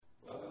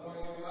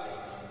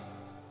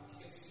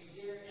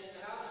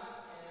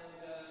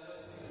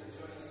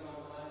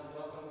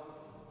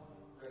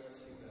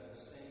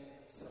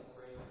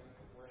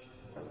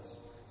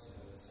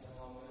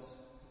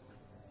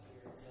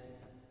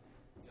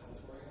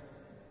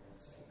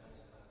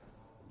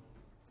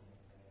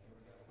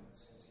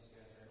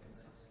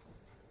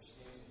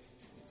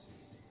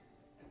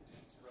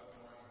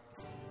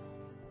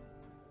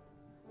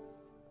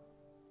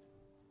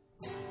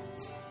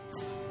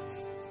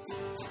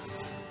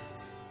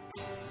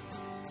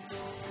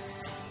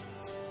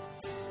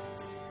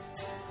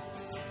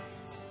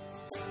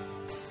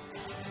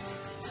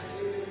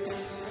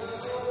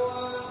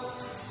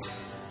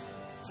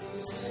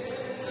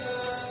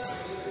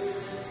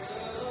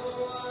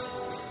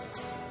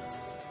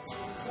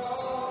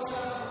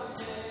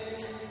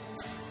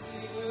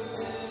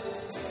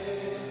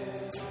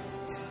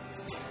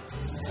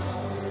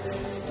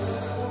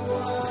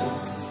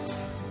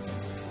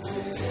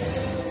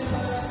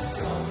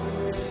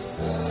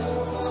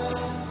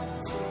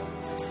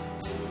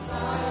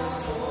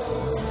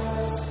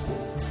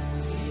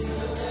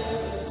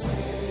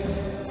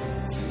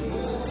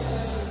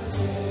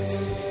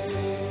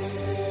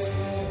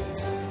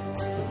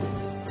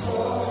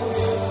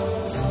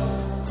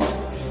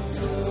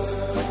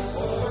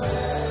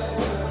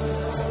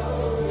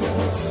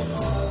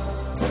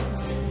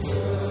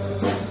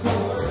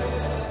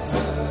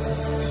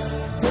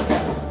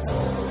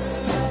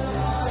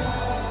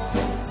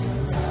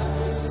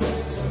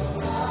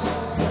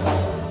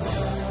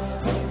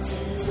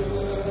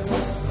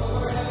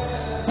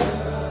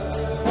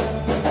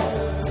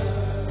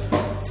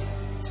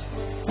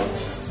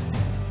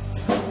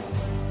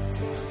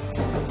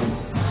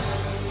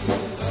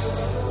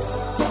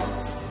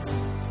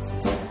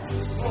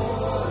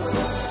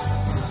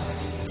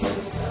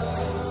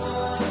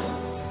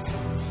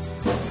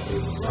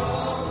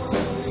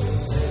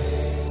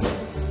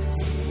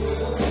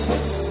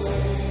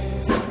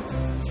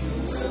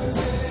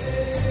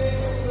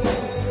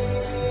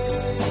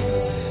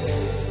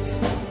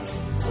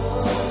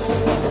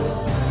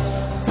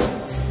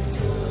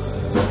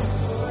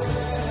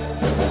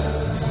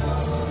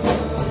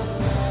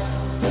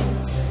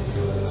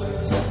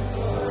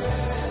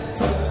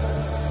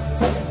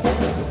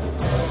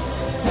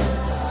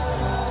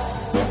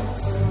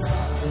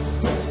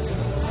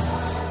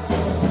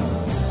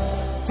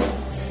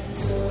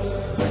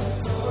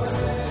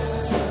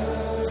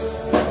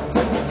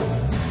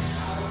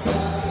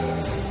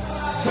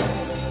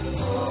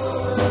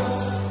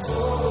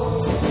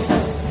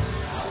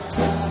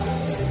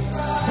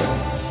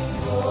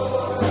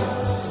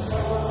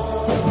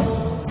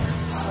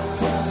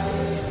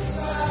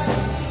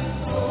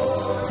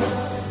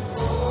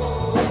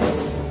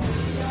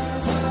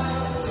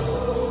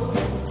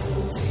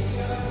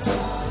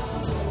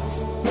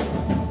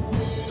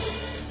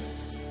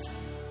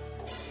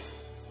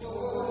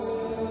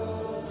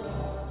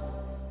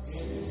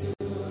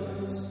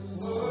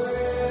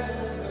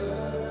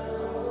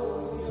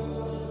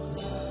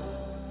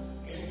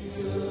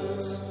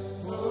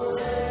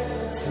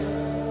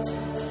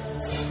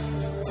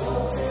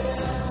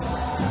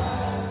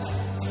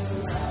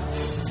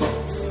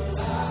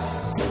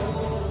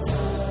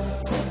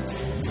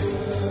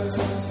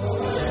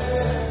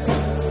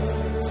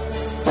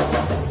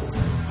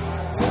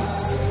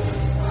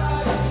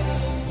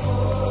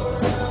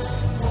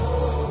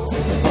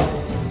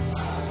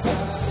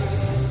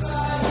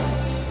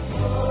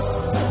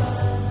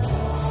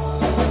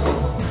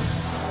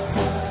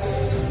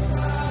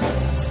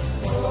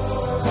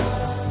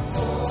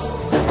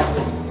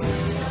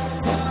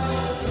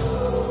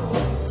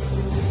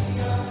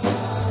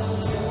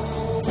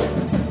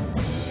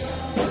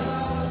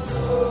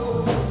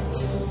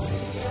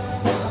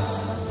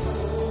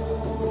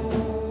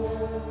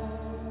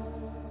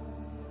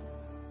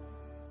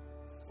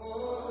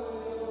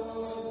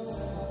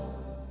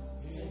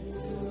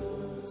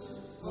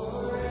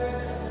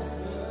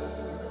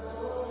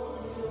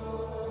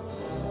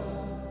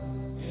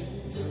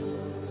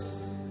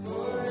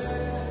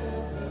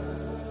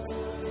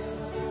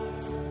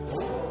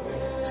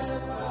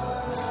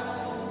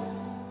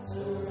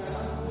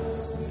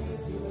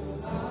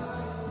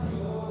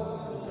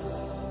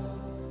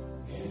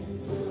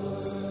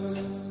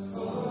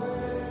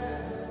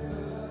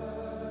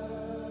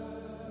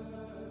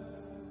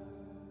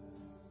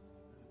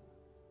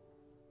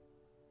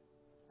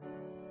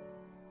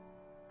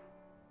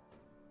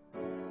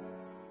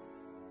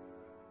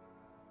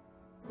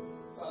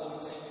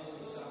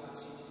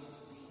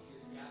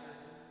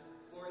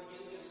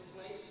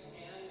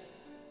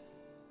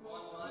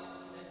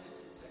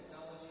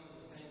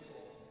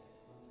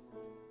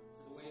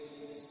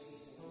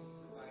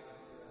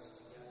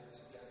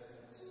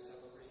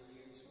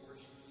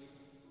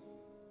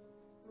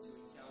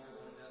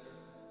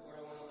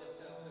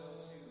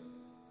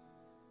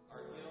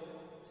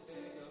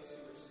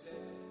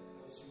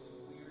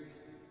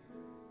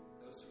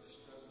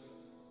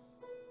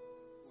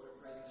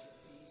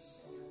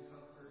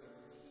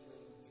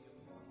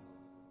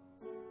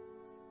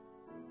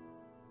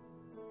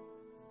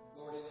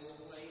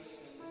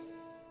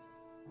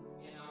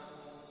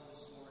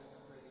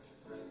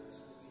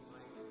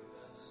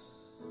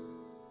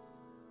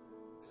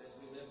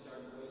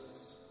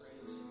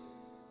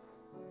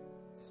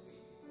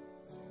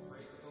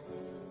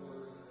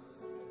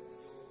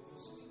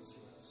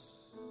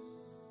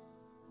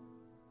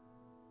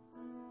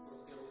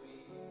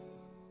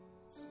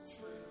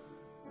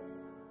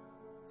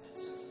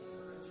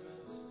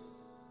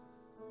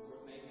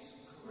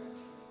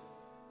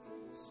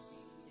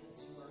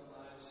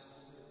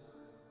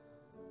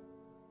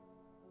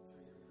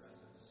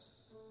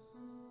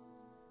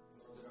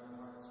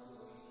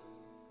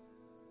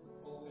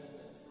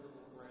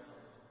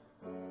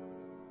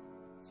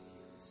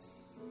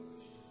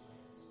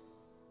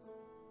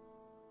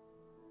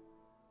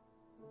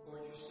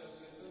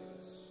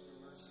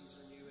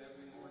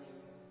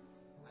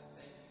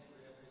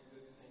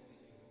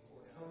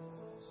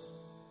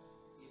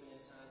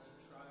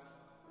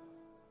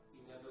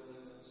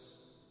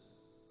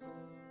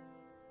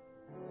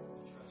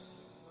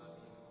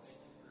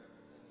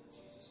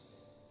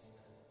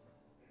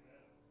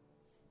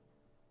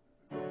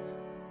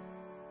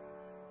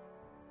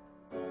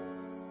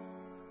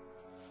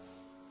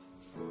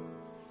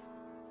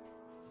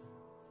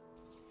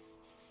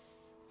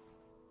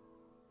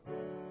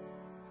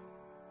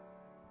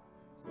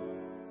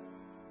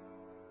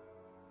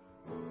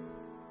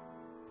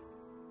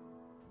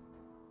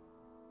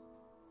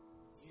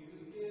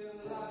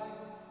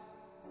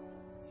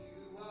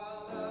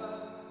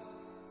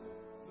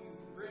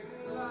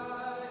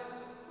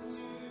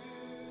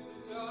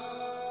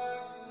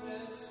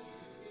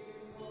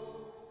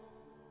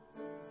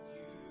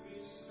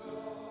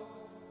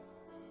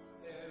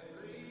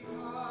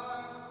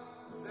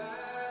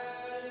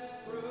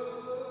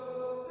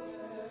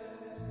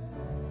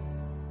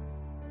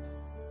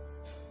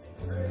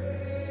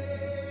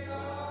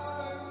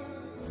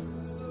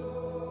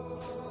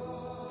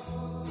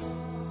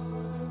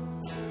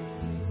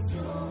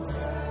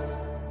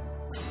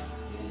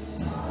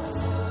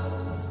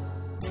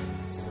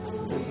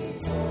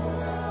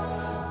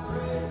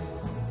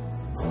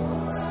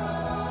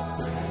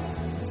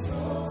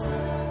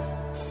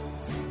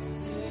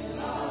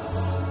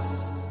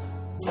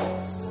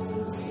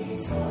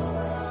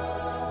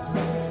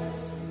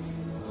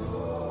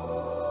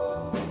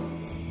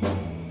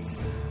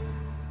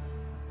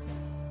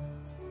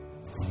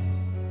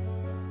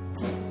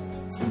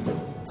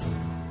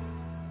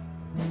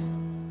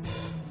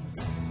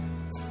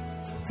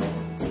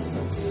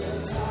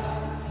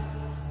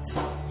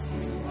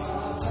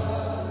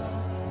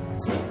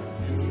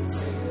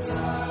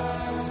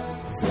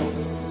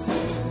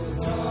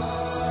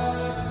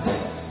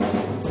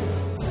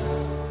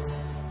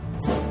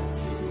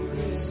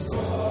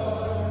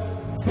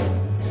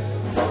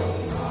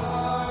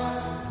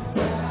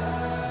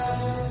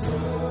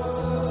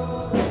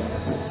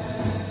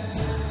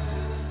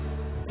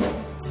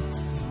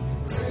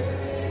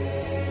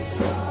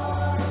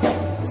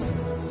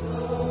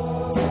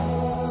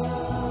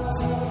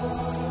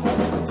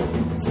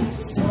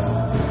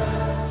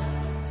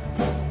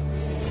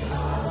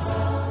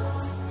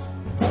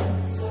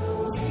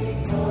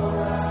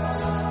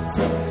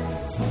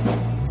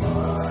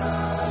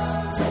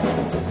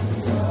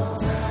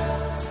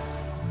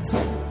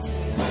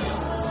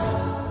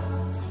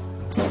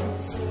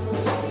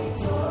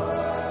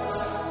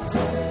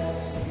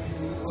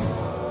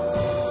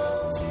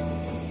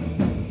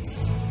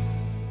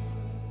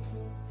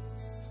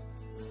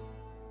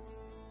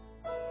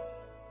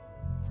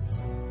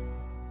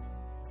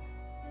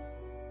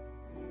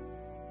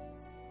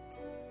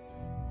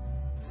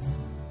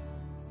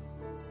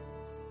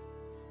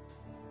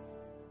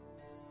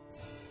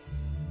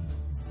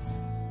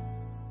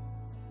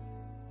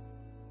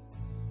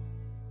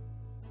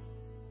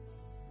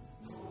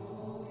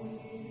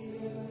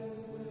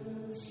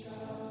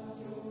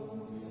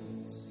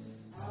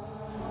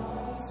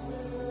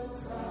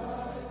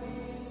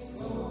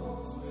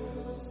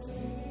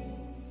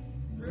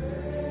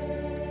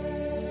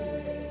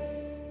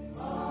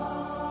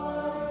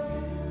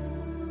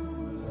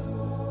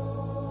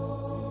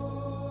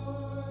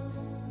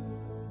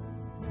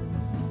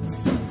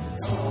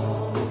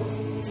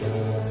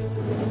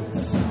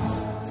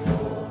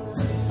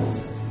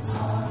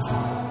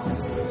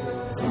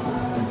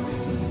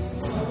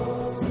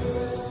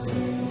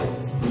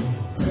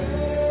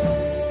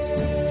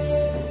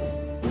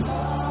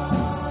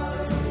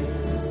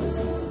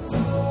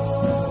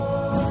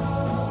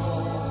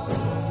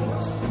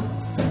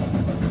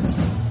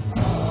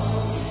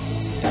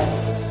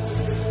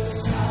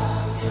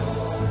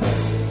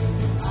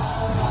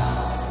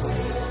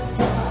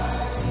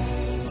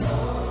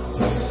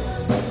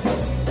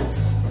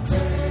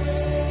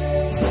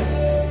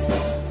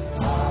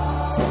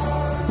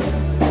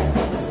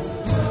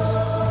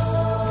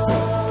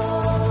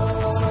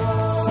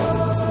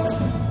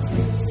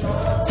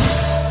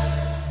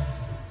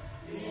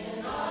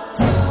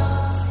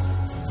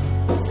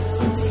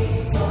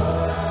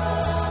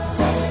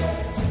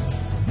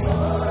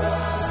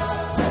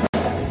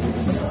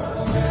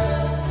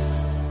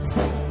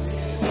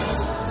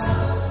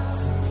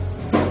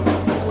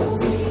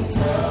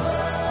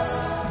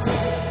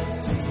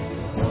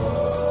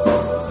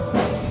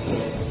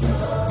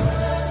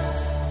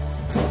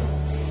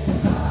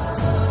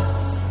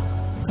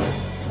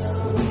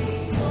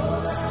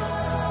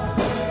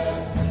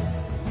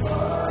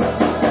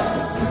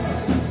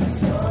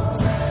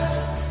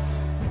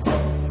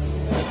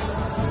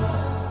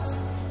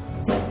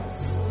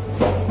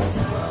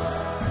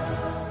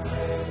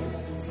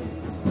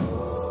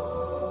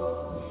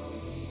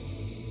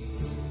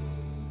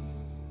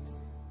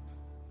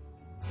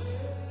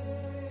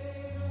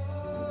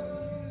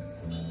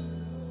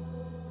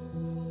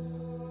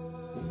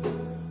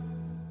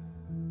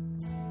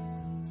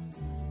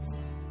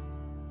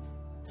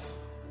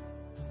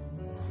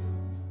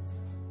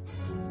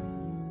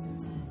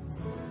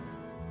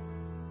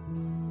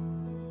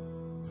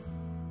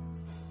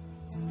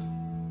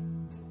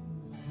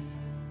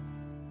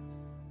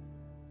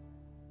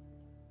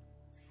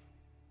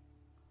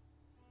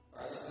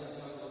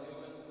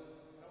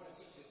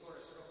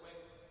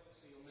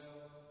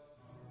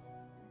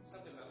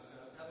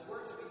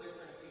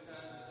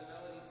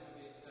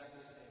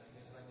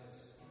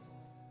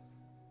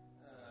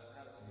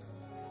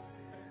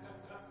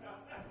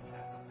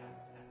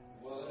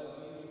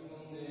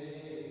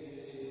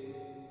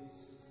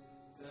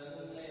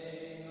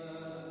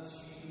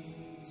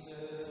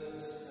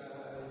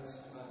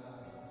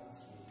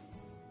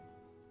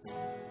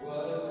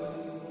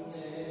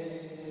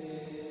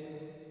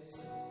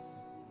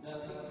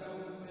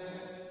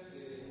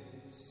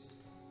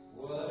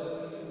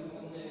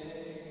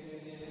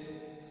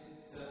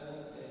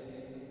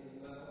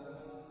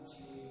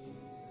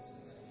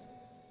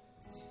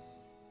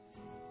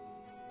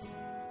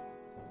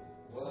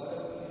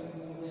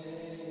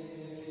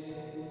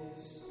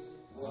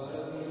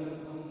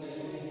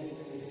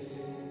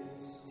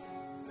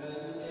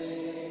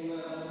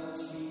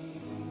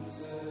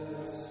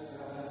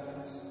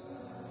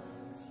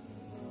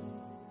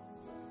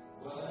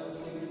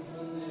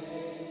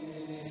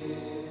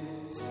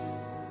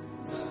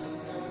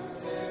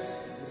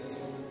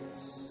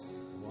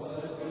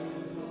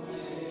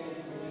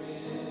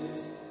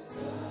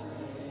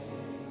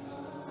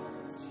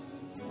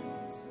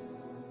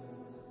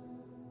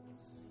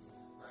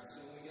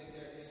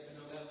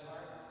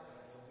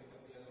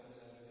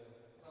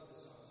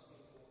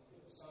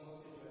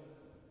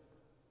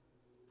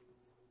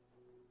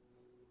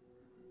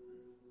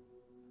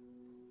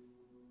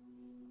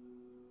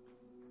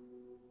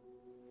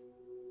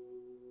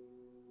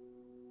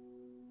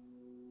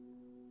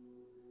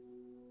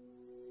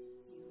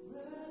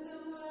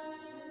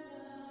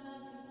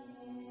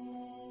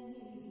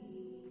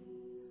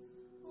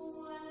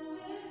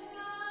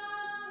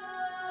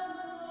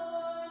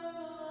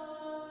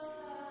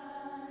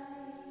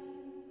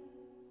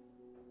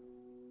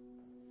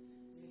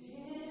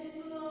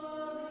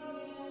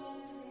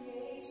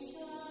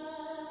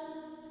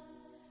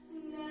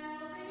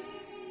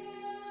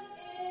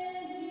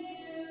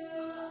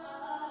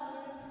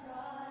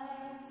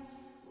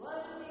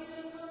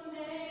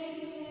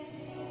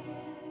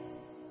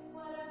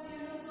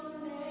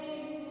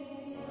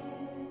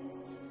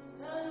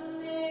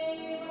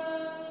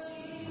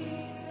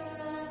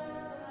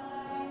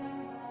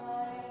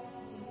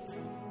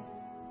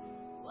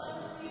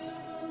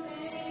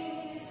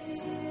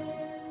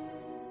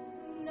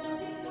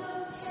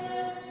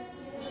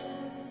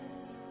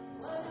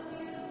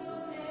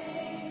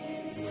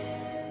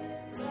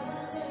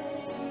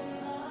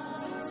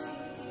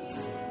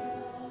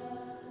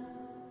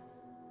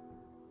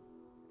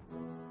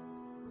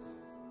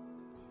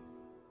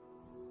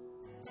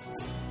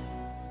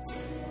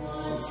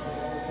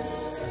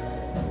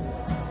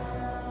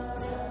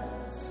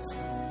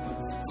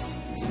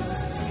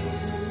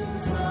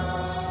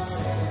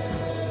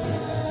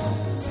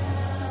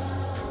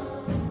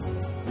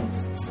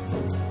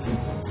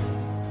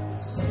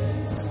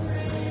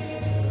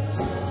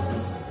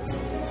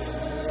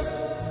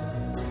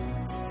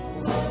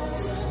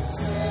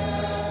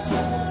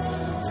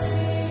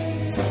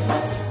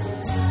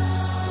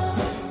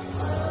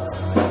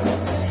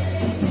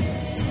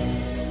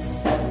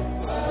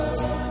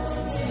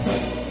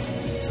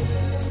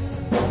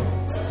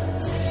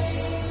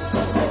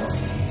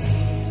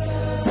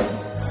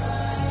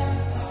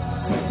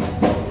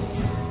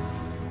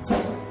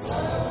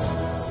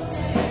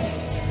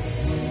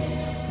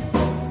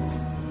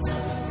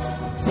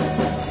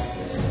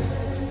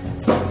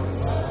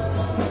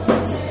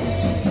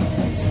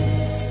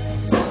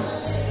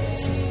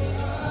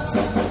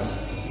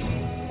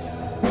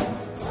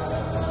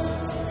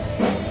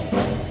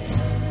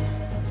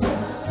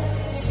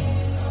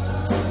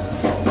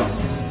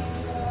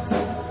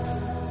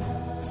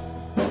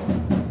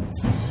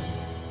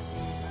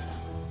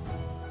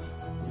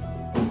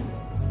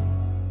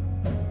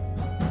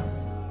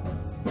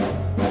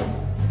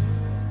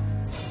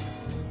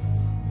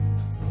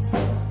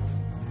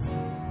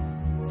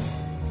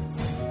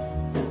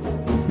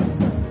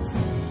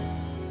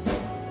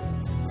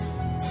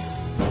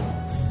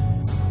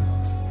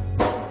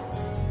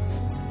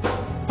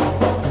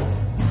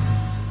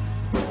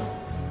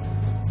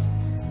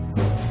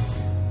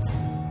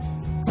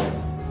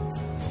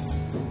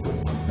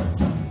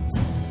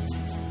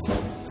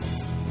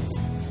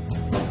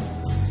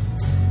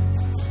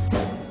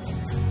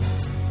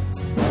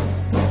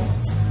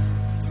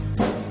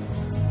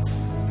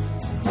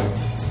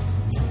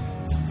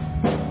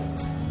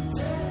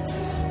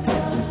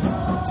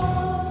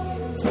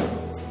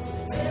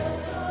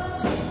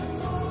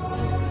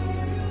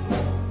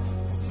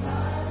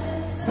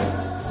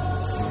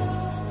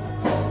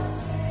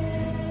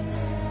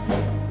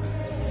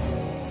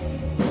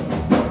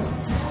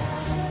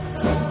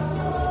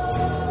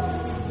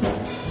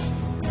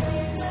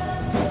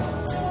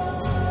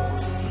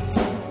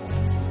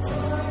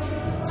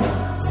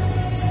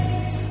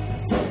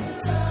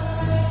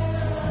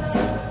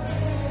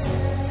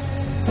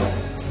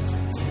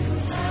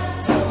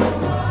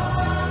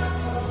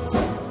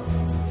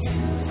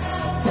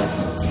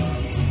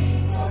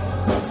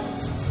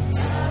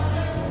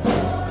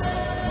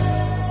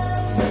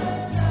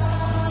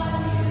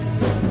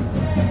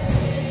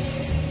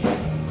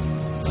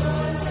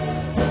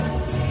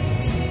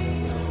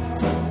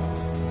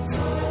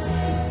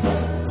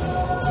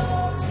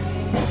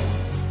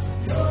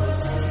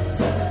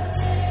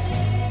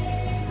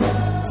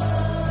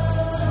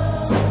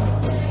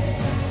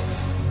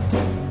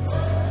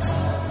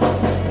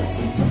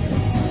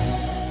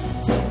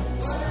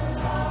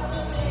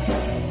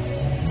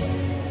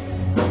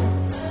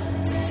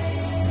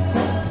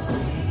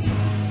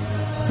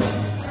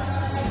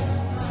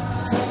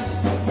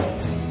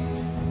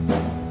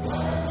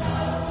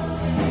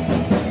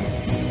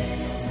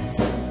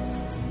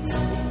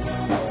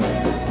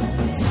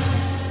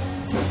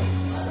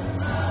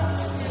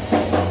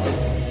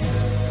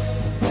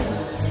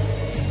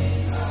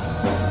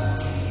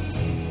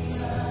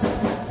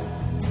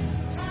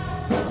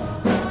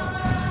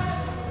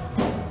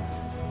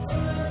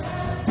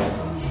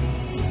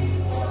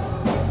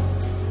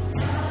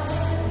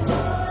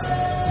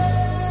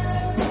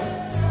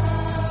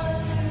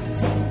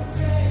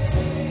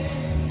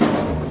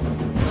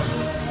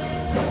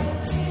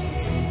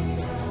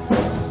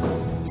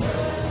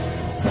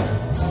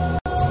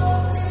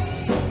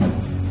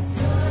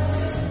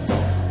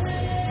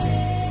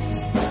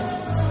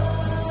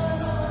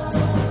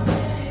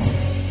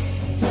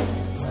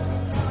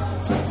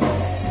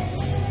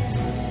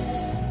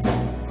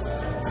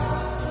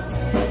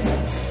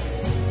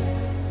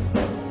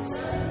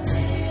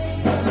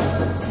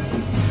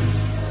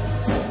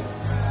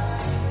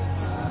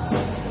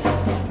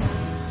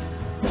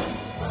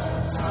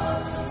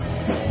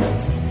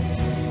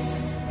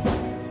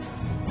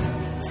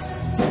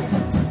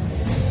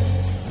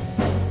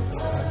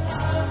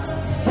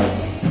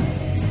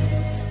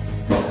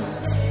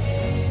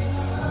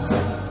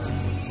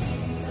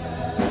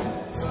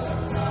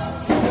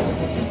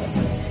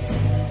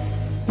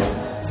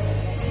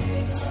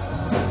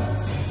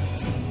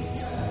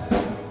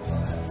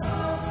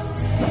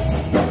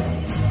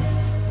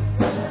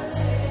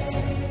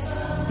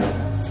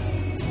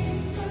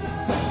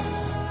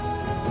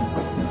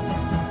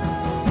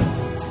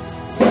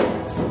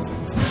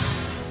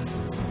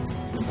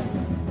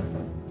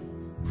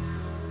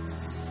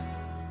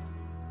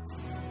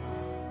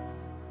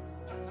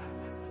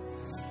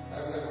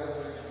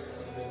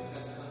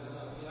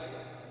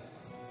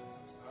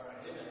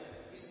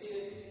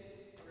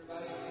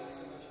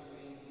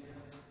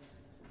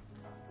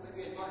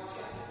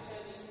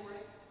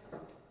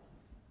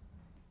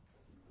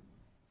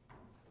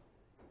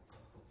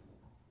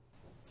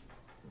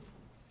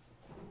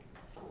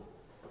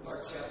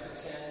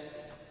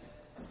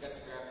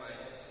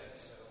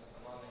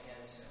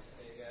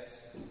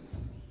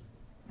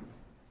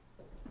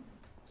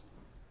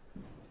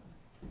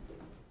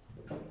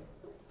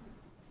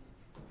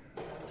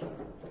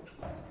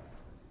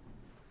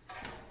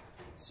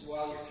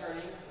while you're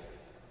turning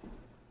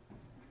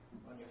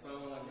on your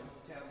phone, on your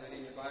tablet,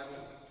 in your Bible.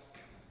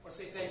 I want to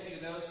say thank you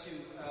to those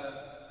who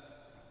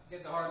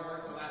did the hard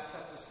work the last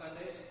couple of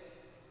Sundays.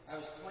 I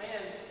was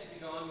planned to be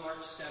gone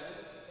March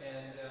 7th,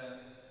 and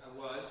I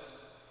was.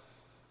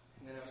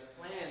 And then I was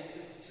planned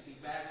to be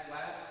back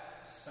last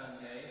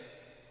Sunday.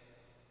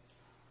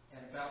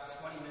 And about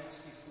 20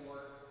 minutes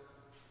before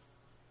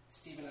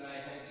Stephen and I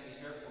headed to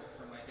the airport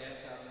from my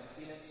dad's house in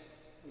Phoenix,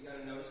 we got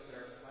a notice that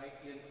our flight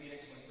in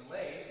Phoenix was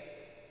delayed.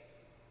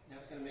 And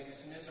that was going to make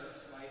us miss our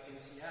flight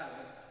in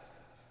Seattle.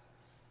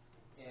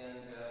 And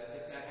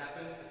if that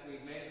happened, if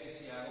we'd made it to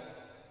Seattle,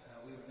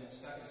 we would have been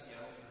stuck in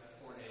Seattle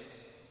for 4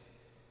 days.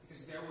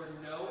 Because there were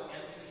no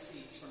empty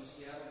seats from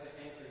Seattle to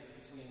Anchorage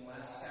between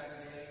last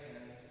Saturday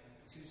and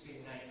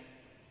Tuesday night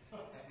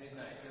at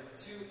midnight. There were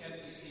 2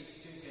 empty seats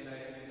Tuesday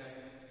night at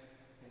midnight.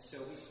 And so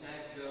we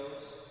snagged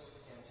those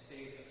and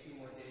stayed a few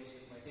more days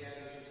with my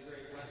dad, which was a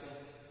great blessing.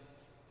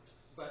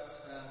 But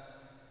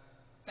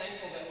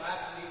thankful that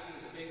last week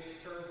was a big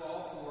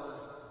curveball for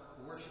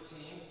the worship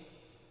team,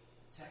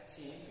 tech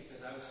team,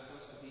 because I was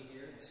supposed to be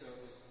here, and so it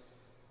was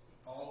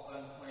all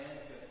unplanned,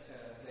 but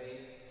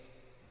they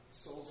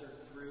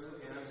soldiered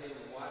through, and I was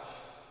able to watch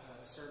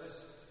the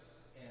service,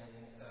 and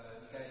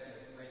you guys did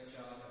a great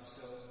job. I'm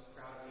so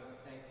proud of you and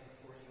thankful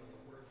for you and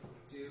the work that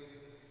you do.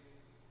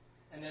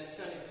 And then the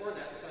Sunday before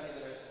that, the Sunday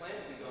that I was planned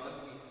to be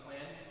gone, we had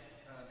planned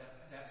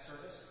that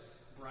service.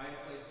 Brian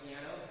played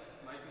piano,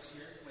 Mike was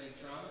here, played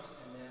drums,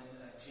 and then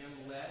Jim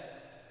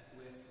led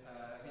with,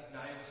 I think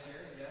Nia was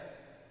here,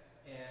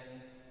 yeah,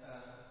 and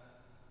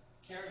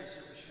Karen was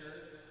here for sure,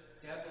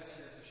 Deb was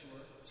here for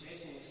sure,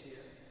 Jason was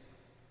here,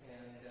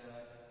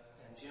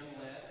 and Jim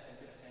led and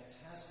did a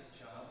fantastic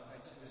job.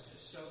 It was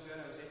just so good.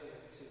 I was able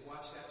to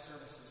watch that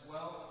service as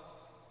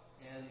well,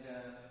 and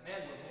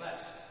man, we're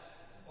blessed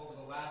over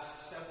the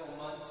last several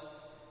months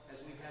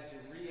as we've had to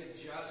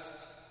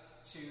readjust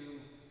to,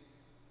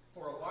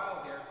 for a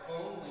while there,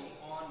 only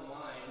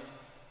online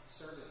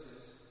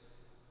services.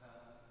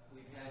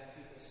 We've had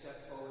people step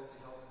forward to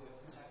help with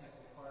the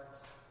technical part,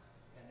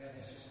 and that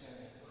has just been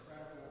an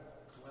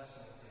incredible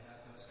blessing to have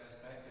those guys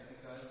back there,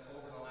 because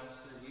over the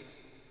last 3 weeks,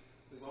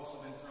 we've also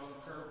been thrown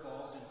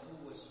curveballs in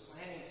who was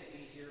planning to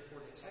be here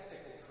for the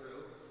technical crew.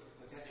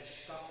 We've had to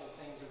shuffle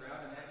things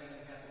around, and that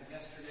even happened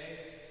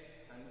yesterday.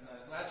 I'm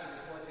glad to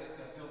report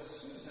that Bill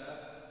Souza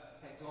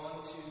had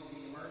gone to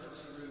the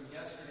emergency room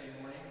yesterday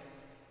morning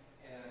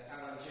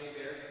out on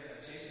J-Bear.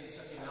 Jason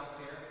took him out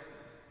there,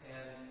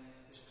 and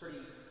it was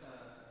pretty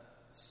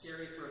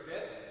scary for a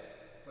bit,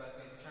 but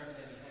they determined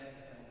that he had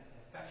an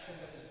infection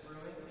that was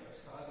brewing, and it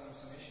was causing him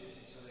some issues,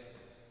 and so they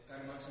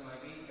got him on some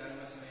IV, got him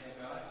on some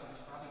antibiotics, and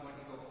he's probably going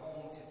to go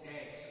home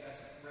today, so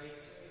that's a great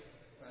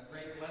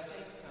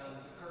blessing.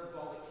 The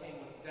curveball that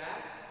came with that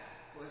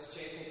was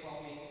Jason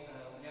called me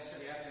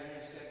yesterday afternoon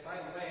and said, by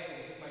the way,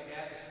 I was with my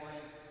dad this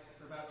morning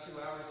for about 2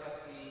 hours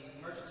at the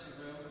emergency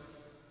room,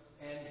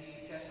 and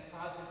he tested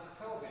positive for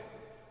COVID.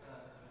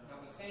 Now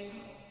we think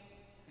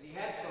that he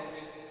had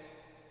COVID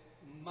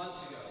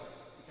months ago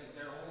because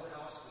their whole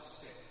house was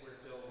sick where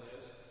Bill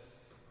lives.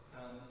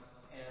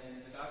 And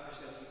the doctor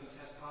said you can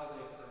test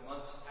positive for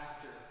months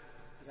after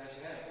you've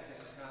actually had it, because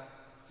he's not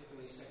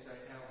particularly sick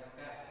right now like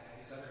that.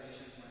 And his other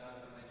issues were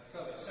not related to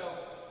COVID. So,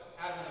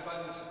 out of an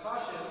abundance of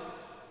caution,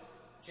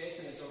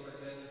 Jason is over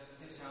in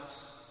his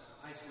house,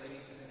 isolating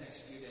for the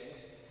next few days,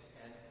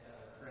 and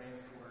praying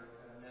for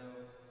no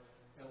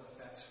ill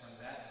effects from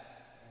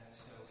that. And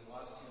so we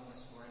lost him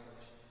this morning,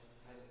 which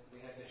we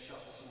had to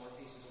shuffle some more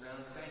pieces around.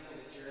 Thankful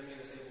that Jeremy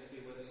was able to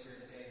be with us here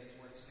today. His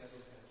work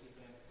schedule's been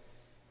keeping him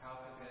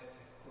out a bit.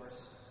 And of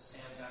course,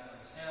 Sam back on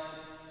the sound,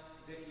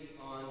 Vicky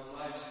on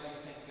live stream.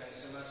 Thank you guys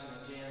so much. And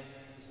then Jan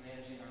is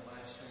managing our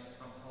live stream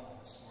from home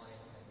this morning,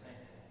 and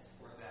thankful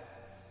for that.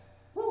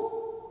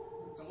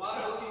 Woo! It's a lot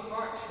of moving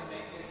parts to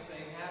make this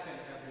thing happen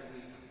every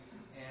week.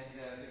 And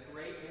the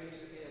great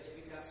news is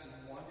we've got some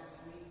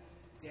wonderfully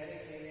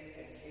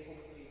dedicated and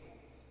capable people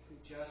who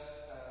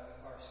just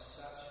are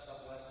such a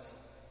blessing.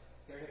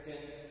 There have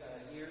been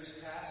years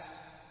past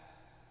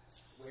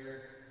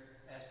where,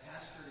 as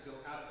pastor, to go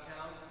out of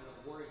town was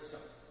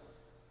worrisome,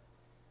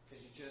 because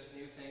you just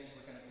knew things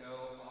were going to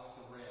go off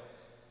the rails.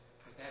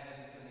 But that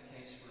hasn't been the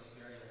case for a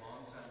very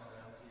long time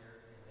around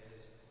here, and it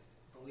is,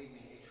 believe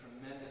me, a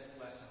tremendous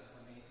blessing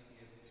for me to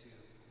be able to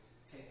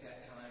take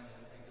that time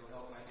and go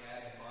help my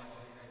dad and Bonnie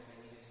as they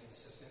needed some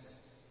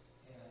assistance,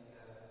 and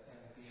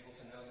be able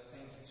to know that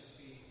things would just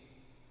be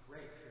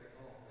great here at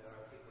home, that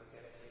our people are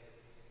dedicated.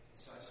 And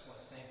so I just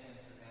want to thank them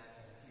for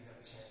that, and if you have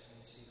a chance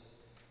when you see them,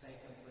 thank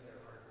them for their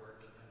hard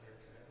work.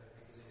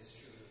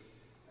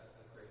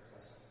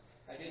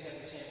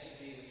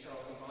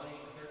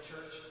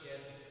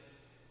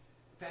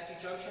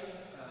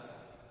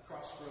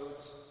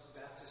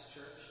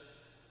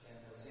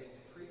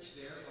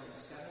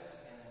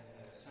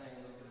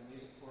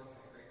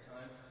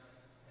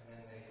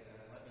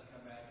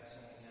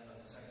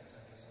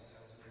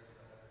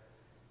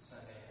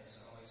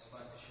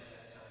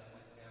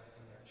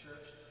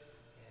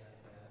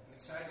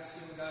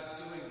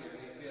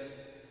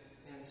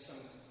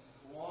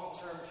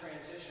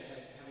 transition,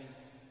 having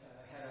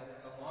had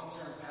a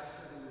long-term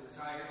pastor who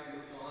retired and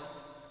moved on,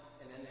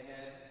 and then they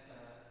had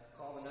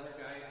called another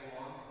guy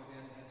along who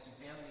then had some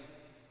family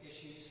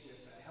issues with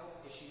health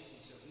issues,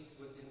 and so he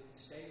didn't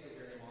stay for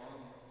very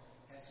long,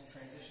 and had some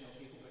transitional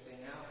people, but they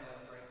now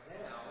have right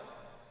now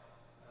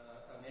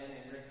a man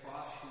named Rick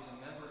Bosch, who's a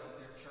member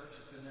of their church,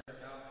 has been there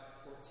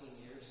about 14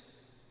 years,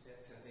 that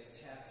they've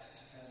tapped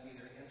to kind of be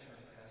their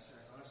interim pastor,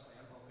 and honestly,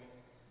 I'm hoping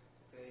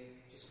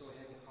they just go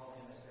ahead and call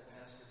him as their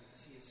pastor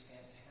because he is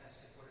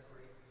fantastic. What a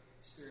great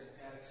spirit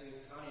and attitude.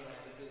 Connie and I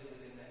have visited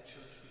in that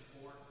church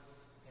before,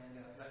 and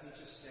let me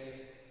just say,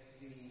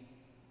 the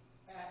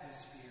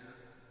atmosphere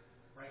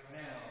right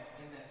now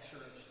in that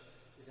church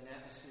is an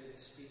atmosphere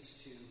that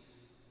speaks to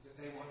that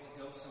they want to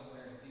go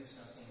somewhere and do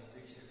something and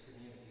reach their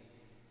community.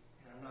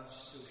 And I'm not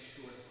so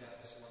sure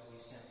that was what we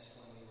sensed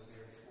when we were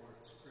there before.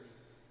 It was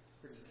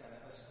pretty kind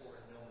of us four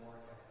and no more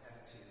kind of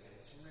attitude, and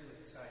it's really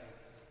exciting.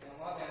 And a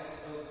lot of that is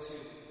owed to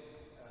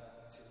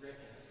Rick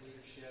and his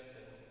leadership,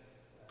 and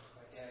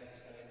my dad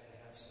has been able to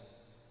have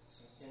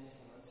some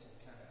influence in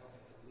kind of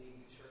helping to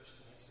lead the church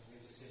to make some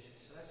new decisions.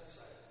 So that's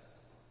exciting.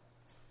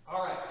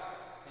 All right,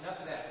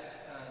 enough of that.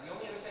 The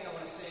only other thing I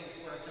want to say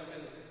before I jump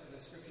into the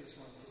scripture this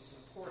morning, because it's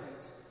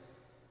important,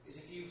 is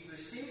if you've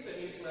received the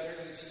newsletter,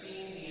 you've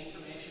seen the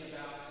information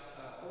about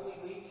Holy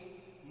Week,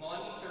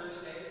 Maundy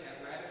Thursday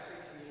at Rabbit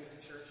Creek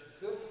Community Church,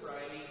 Good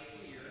Friday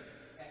here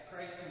at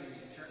Christ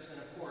Community Church,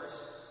 and of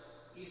course,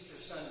 Easter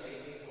Sunday,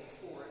 April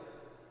 4th.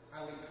 I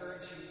would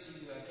encourage you to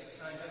get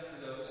signed up for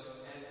those.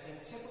 And in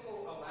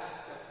typical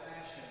Alaska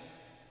fashion,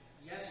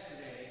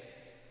 yesterday,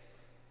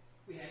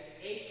 we had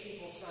 8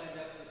 people signed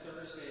up for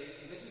Thursday.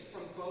 And this is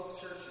from both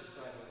churches,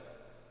 by the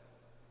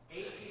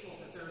way. 8 people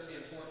for Thursday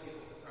and 4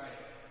 people for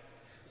Friday.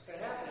 What's going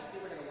to happen is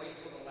people are going to wait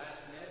till the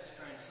last minute to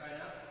try and sign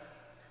up.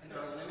 And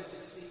there are limited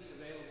seats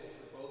available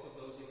for both of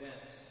those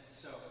events.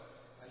 So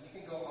you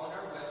can go on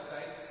our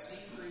website,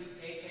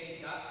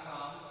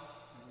 c3ak.com,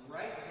 and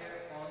right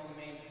there on the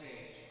main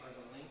page are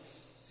the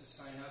links to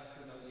sign up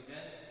for those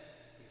events.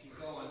 If you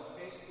go on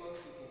Facebook,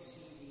 you can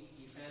see the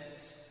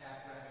events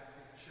at Rabbit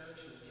Creek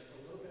Church and get a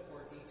little bit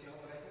more detail,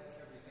 but I think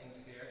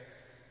everything's there.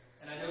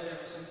 And I know there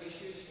were some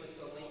issues with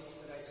the links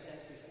that I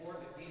sent before,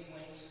 but these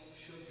links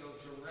should go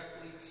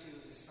directly to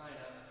the sign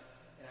up,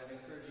 and I would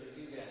encourage you to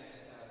do that.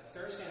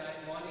 Thursday night,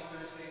 Maundy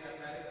Thursday at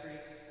Rabbit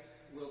Creek,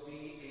 will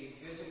be a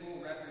visible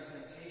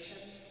representation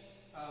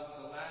of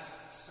the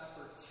Last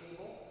Supper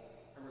table,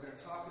 and we're going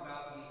to talk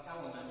about the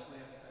elements. We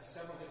have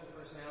several different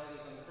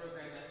personalities on the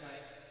program that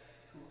night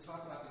who will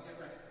talk about the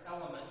different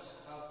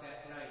elements of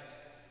that night.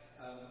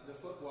 The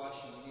foot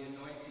washing, the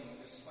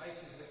anointing, the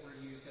spices that were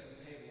used at the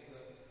table,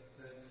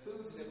 the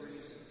foods that were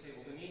used at the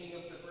table, the meaning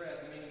of the bread,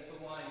 the meaning of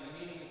the wine, the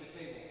meaning of the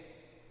table.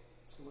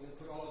 So we're going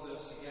to put all of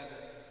those together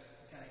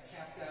and kind of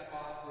cap that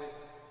off with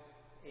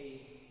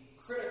a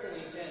critical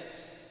event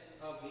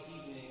of the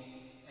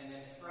evening, and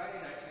then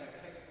Friday night's going to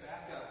pick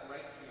back up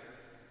right here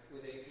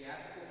with a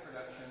theatrical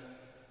production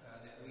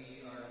that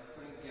we are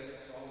putting together.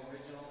 It's all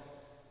original.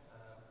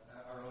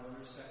 Our own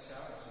Bruce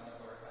Sexout is one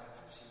of our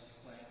actors. He will be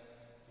playing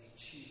the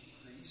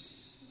chief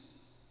priest.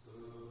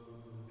 Boo.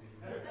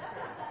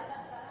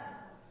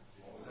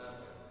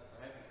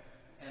 Right?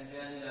 And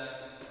then,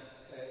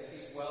 if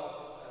he's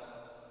well,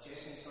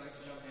 Jason's going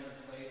to jump in and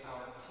play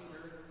our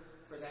Peter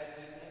for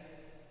that evening.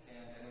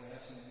 And then we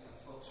have some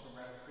folks from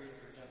Rabbit Creek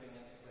who are jumping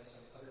in to play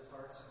some other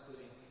parts,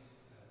 including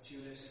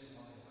Judas, the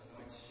one who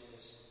anoints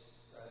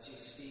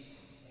Jesus' feet,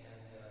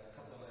 and a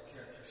couple of other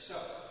characters. So,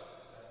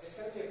 it's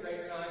going to be a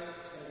great time.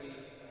 It's going to be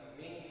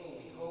meaningful,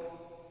 we hope.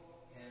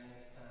 And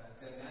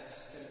then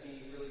that's going to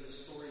be really the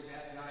story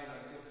that night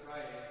on Good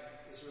Friday,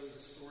 is really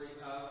the story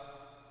of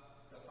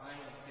the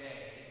final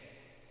day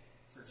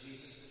for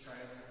Jesus'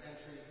 triumphant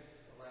entry,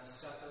 the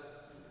Last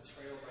Supper, the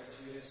betrayal by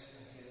Judas,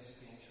 and his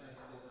being turned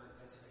over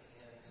into the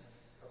hands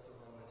of the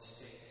Roman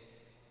state.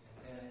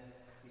 And then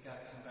we got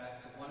to come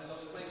back to one of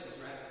those places,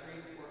 Rabbit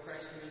Creek or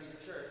Christ Community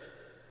Church,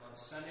 on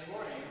Sunday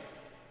morning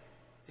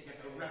to get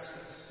the rest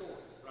of the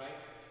story, right?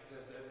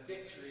 The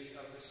victory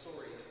of the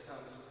story that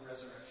comes with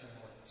resurrection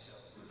morning. So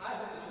I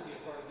hope that you'll be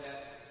a part of that.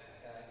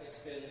 It's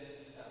been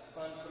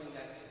fun putting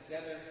that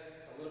together.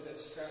 A little bit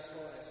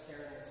stressful, as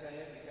Karen will tell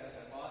you, because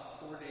I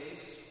lost 4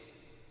 days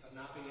of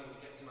not being able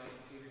to get to my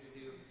computer to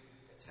do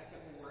the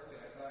technical work that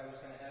I thought I was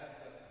going to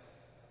have, but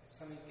it's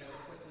coming together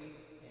quickly,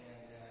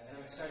 and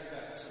I'm excited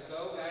about it. So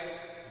go, guys,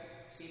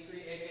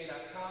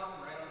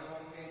 c3ak.com, right on the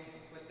homepage. You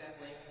can click that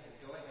link and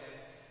go ahead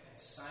and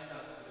sign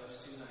up for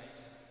those 2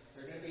 nights.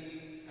 They're going to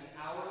be an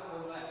hour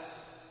or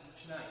less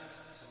each night,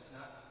 so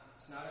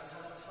it's not a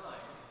ton of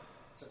time.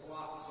 It's a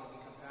block that's going to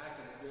be compact,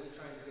 and we're really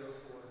trying to go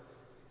for it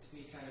to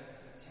be kind of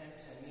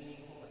intense and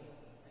meaningful and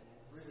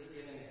really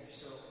get in there.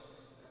 So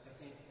I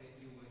think that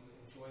you would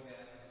enjoy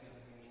that. I think it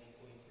would be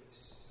meaningful for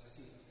this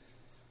season.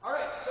 All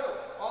right, so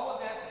all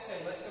of that to say,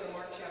 let's go to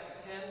Mark chapter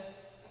 10.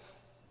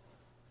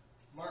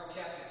 Mark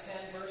chapter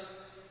 10, verse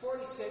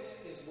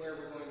 46 is where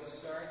we're going to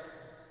start.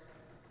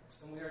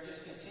 And we are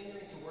just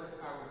continuing to work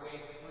our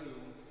way through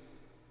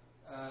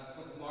the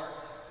book of Mark.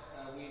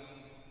 We've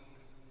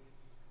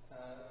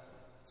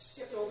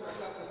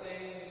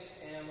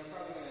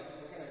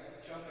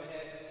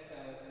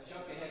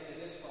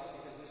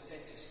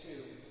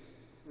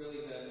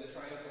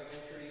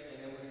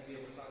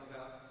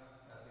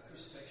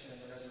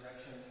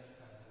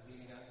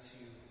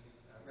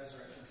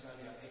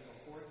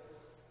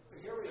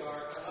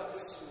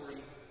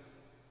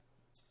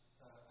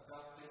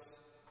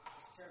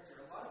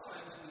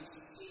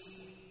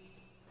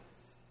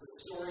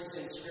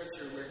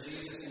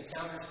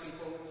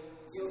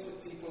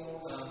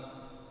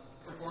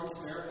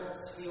performs miracles,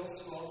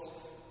 heals folks,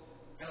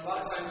 and a lot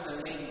of times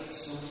they're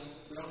nameless.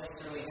 We don't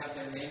necessarily have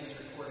their names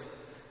recorded.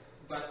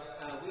 But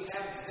we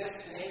have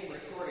this name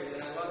recorded,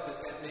 and I love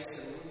that makes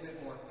it a little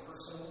bit more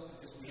personal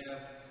because we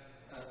have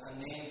a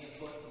name to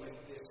put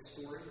with this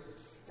story.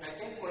 And I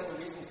think one of the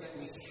reasons that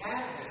we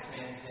have this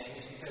man's name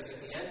is because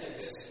at the end of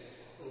this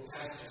little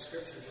passage of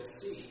Scripture, you'll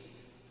see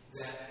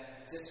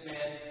that this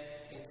man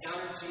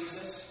encountered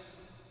Jesus.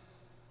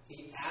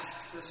 He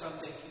asked for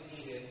something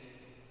he needed.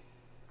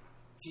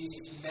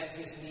 Jesus met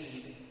his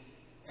need,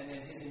 and then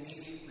his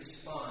immediate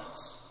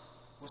response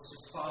was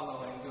to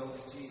follow and go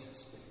with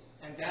Jesus.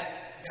 And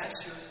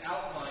that's your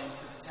outline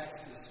for the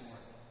text this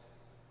morning.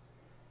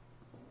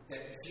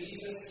 That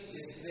Jesus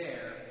is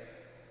there.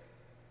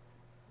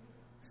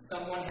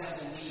 Someone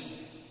has a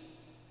need.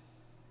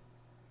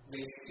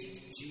 They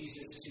seek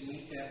Jesus to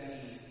meet that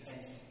need, and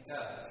he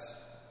does.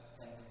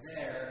 And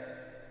their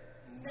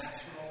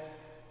natural,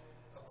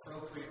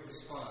 appropriate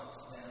response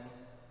then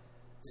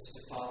is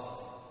to follow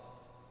him.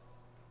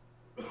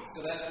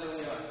 So that's where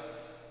we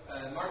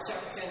are. Mark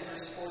chapter 10,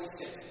 verse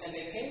 46. And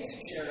they came to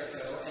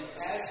Jericho, and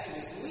as he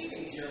was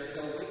leaving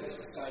Jericho with his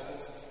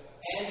disciples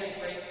and a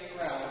great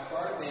crowd,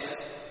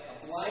 Bartimaeus,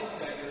 a blind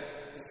beggar,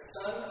 the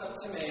son of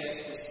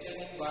Timaeus, was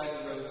sitting by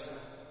the roadside.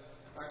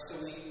 All right, so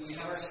we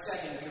have our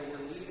setting here.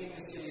 We're leaving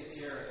the city of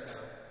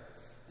Jericho.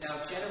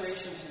 Now,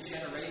 generations and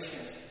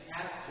generations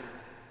after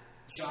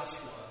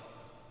Joshua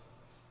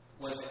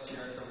was at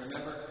Jericho.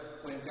 Remember,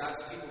 when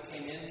God's people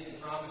came into the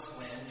promised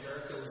land,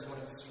 Jericho was one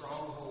of the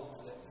strongholds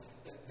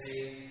that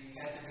they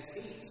had to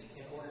defeat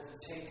in order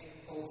to take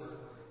over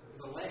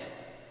the land.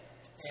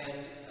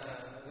 And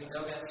we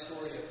know that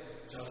story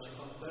of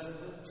Joshua.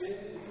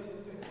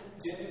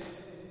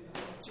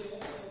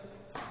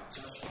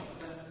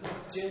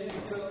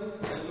 Jericho,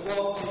 and the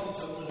walls came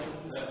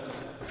tumbling down.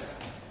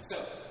 So,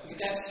 we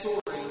get that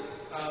story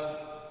of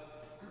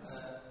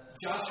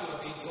Joshua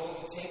being told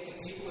to take the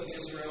people of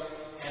Israel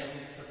and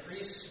the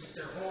priests with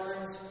their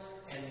horns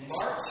and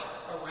march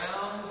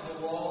around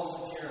the walls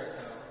of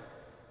Jericho.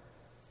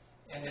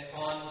 And that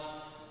on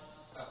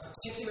a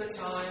particular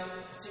time,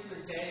 a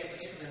particular day, a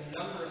particular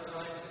number of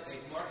times that they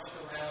marched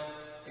around,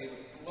 they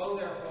would blow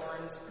their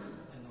horns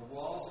and the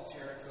walls of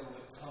Jericho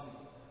would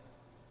tumble.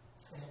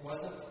 And it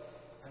wasn't,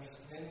 it's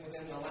been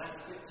within the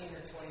last 15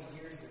 or 20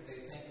 years that they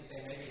think that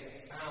they maybe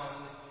have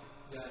found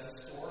the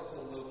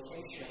historical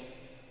location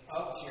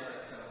of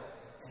Jericho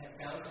and have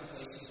found some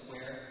places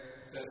where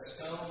the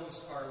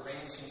stones are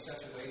arranged in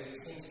such a way that it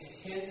seems to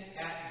hint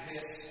at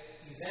this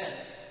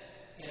event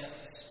in a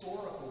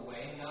historical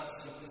way, not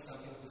simply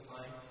something we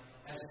find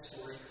as a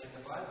story in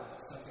the Bible,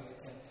 but something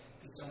that can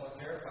be somewhat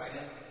verified.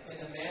 And in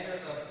the manner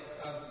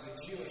of the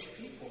Jewish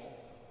people,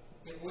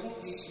 it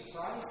wouldn't be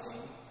surprising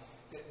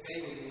that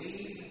they would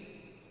leave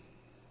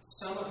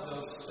some of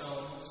those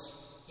stones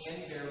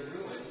in their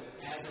ruin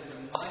as a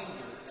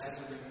reminder, as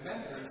a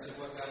remembrance of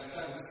what God has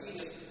done. We see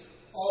this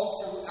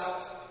all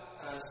throughout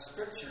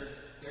Scripture.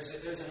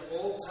 There's an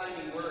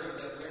old-timey word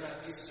that we're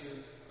not used to.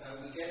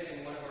 We get it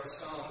in one of our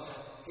songs.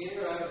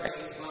 Here I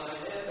raise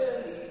mine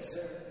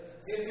Ebenezer,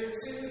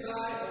 hitherto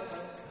thy help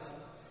I'm come.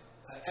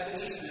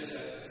 Ebenezer is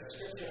a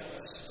description of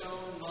a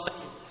stone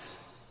monument.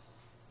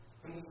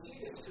 And we see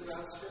this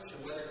throughout Scripture,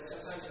 whether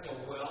sometimes it's a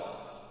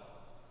well.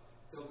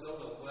 They'll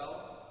build a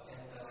well,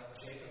 and like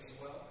Jacob's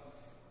well,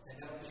 and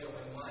that'll be a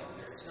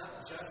reminder. It's not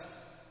just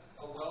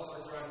a well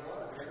for drawing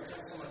water, but every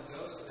time someone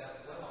goes to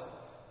that well,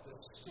 the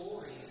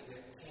stories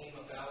that came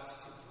about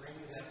to bring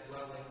that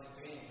well into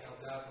being, how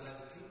God led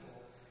the people,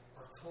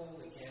 are told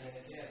again and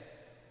again.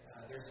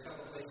 There's a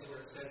couple places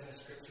where it says in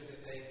Scripture that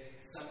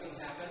something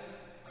happened,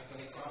 like when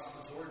they crossed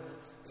the Jordan,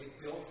 they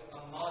built a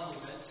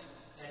monument,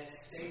 and it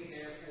stayed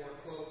there for,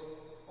 quote,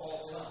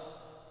 all time.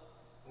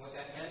 And what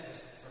that meant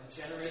was from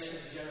generation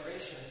to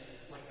generation,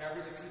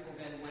 whenever the people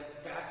then went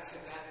back to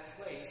that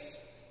place,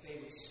 they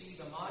would see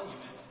the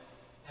monument,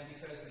 and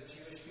because the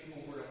Jewish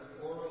people were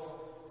an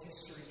oral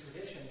history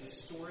tradition, the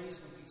stories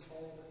would be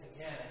told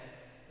again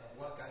of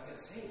what God did.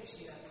 Hey, you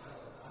see that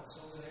pile of rocks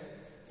over there?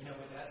 You know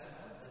what that's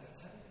about? Let me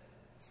tell you.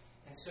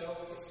 And so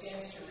it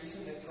stands to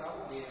reason that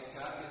probably as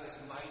God did this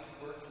mighty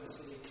work in the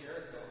city of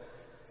Jericho,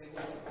 they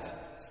would have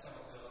left some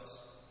of those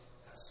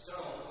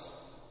stones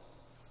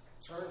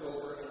turned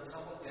over and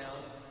tumbled down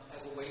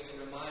as a way to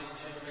remind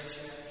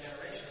generation after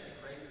generation of the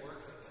great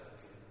work that God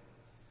did.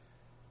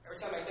 Every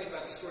time I think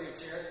about the story of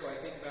Jericho, I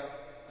think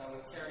about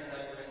when Karen and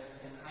I were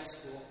in high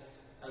school.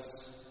 I was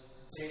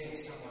dating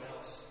someone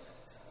else at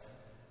the time.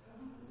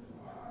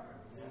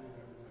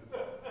 Yeah.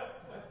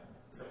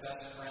 Her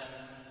best friend.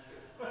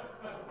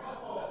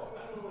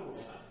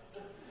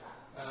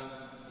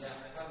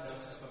 God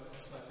knows.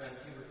 That's my friend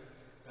Hubert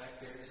back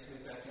there. Just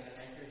moved back into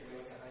Anchorage. We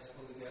went to high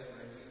school together.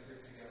 We're in a youth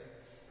group together.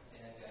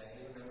 And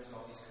he remembers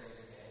all these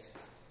crazy days.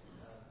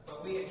 But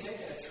we had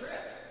taken a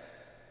trip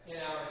in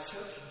our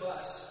church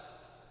bus.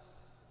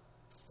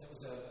 It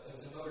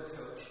was a motor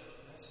coach.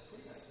 That's a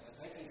pretty nice bus.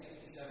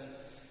 1967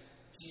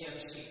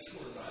 GMC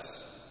tour bus.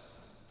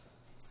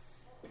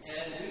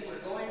 And we were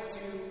going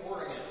to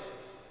Oregon.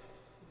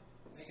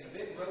 Making a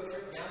big road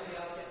trip down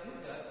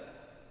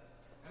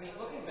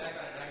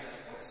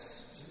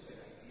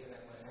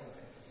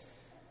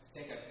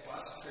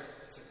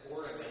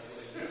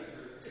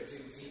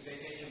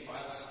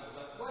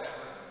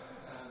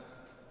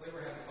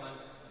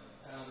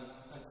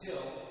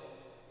until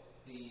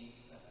the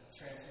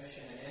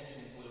transmission and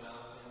engine blew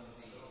out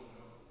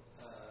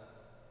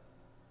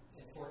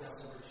in Fort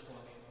Nelson, British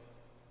Columbia.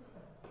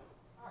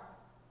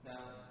 Now,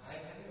 I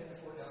haven't been to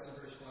Fort Nelson,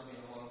 British Columbia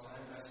in a long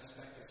time, but I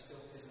suspect there still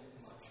isn't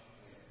much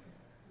there.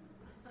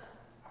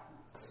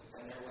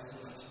 And there wasn't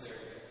much there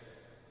yet.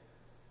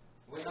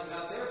 We hung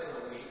out there for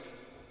a week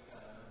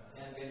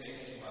and did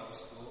vacation Bible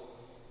school,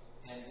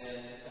 and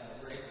then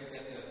we were able to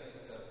get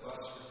the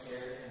bus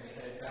repaired, and we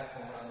headed back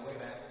home. On the way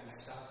back, we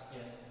stopped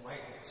in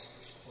Whitehorse,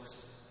 which of course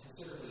is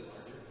considerably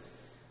larger.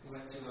 We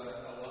went to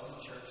a lovely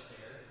church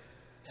there,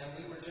 and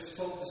we were just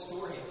told the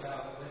story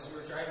about, as we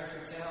were driving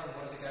through town,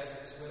 one of the guys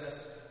that was with us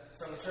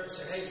from the church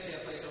said, "Hey, you see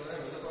that place over there?"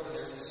 We look over,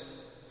 there's this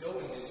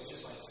building that's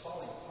just like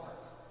falling apart.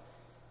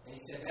 And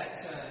he said,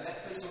 that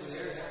place over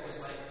there, that was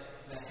like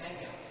the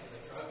hangout for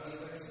the drug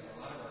dealers, and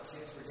a lot of our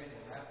kids were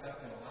getting wrapped up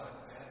in a lot of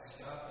bad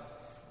stuff, and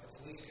the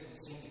police couldn't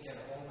seem to get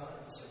a hold on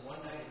it. He said, one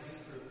night at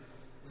youth group,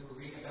 we were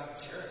reading about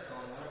Jericho,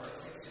 and one of our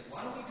kids said,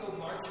 "Why don't we go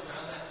march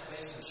around that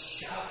place and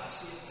shout and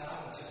see if God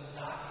will just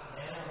knock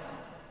it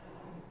down?"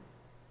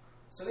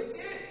 So they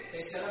did.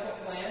 They set up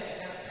a plan. They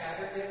kind of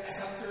patterned it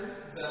after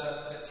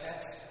the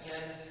text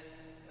in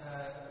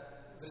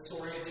the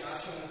story of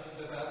Joshua and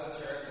the Battle of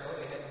Jericho.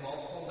 They had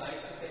multiple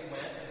nights that they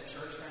went, and the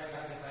church kind of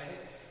got behind it.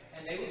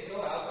 And they would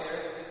go out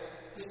there.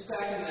 This is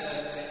back in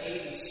the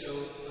 80s, so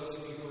those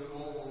of you who are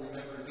old will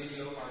remember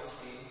video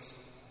arcades.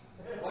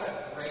 What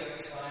a great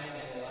time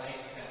in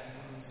life that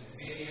was,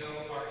 video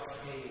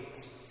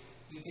arcades.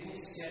 You didn't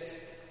sit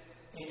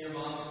in your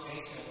mom's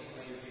basement and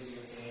play your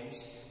video games.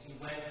 You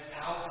went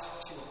out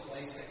to a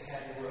place that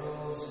had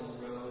rows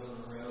and rows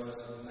and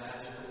rows of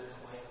magical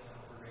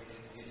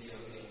coin-operated video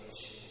game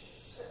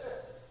machines.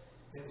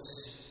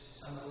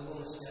 I'm a little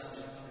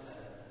nostalgic for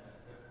that.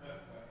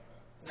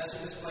 And that's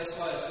what this place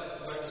was,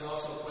 but it was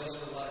also a place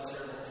where a lot of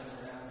terrible things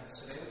were happening.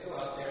 So they would go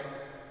out there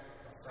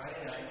on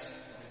Friday nights,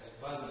 and it was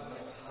buzzing,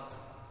 like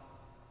hopping.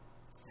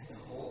 And the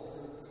whole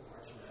group would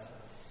march around,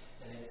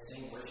 and they would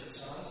sing worship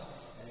songs,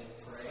 and they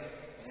would pray,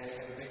 and then they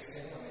had a big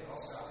signal, and they'd all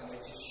stop, and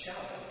they'd just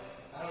shout.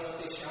 I don't know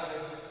if they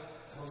shouted,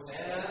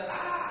 "Hosanna!"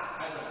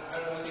 I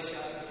don't know what they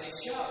shouted, but they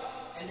shout.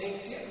 And they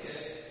did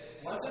this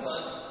once a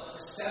month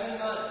for 7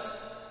 months.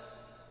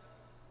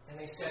 And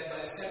they said by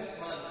the 7th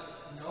month,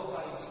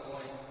 nobody was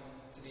going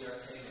to the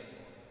arcade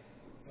anymore.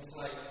 It was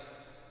like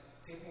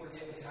people were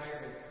getting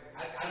tired of it.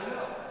 I don't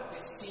know.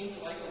 It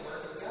seemed like a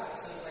work of God. It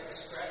seems like a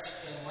stretch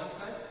in one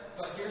thing.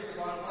 But here's the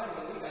bottom line.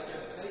 When we got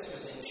there, the place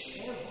was in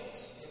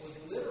shambles. It was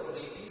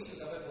literally,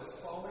 pieces of it were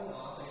falling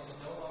off, and it was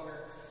no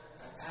longer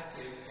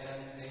active.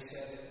 And they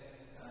said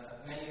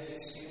that many of the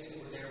students that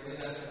were there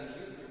with us in the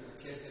youth group were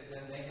kids that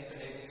then they had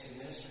been able to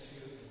minister to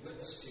and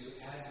witness to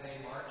as they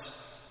marched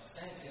and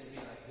sang to them, be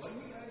like, "What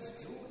are you guys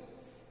doing?"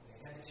 They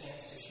had a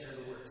chance to share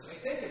the word. So I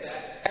think of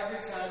that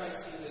every time I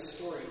see this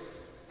story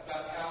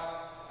about how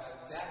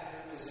that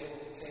group was able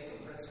to take a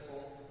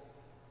principle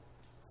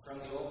from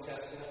the Old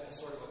Testament and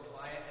sort of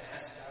apply it and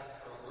ask God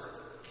for a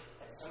work.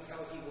 And somehow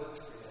He worked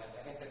through that.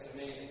 I think that's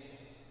amazing.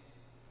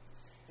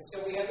 And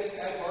so we have this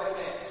guy,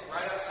 Bartimaeus,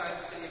 right outside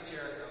the city of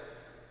Jericho.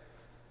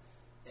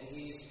 And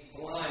he's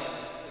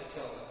blind, it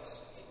tells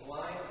us. A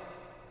blind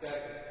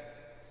beggar.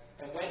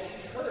 And when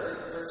he heard,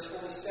 verse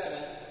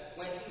 47,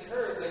 when he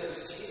heard that it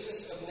was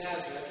Jesus of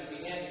Nazareth, he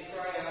began to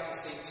cry out and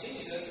say,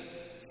 "Jesus,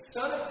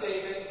 Son of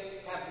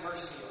David, have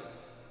mercy on me."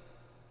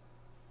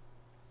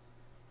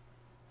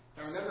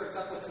 Now remember a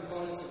couple of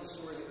components of the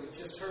story that we've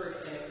just heard,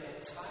 and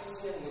it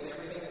ties in with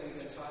everything that we've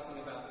been talking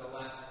about the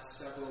last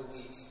several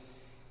weeks.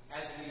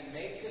 As we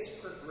make this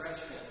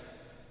progression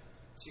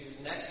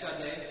to next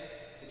Sunday,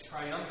 the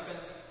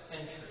triumphant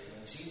entry,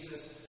 when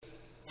Jesus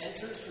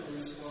enters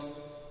Jerusalem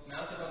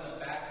mounted on the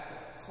back of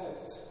a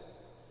colt,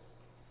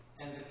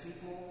 and the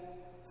people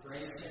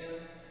praise Him,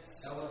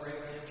 celebrate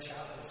Him,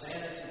 shout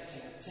Hosanna to the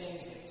King of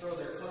Kings. They throw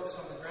their cloaks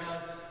on the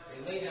ground,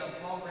 they lay down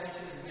palm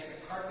branches and make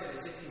a carpet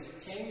as if He's a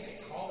king. They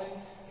call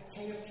Him the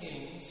King of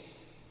Kings.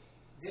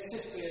 This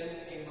has been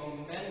a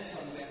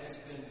momentum that has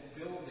been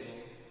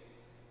building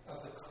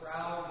of the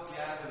crowd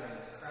gathering,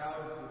 the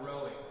crowd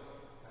growing.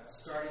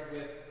 Started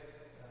with,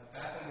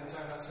 back when we were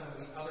talking about some of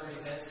the other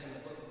events in the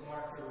book of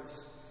Mark, there were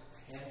just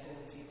a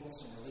handful of people,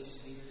 some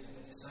religious leaders and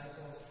the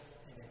disciples,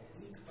 and then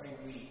week by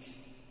week,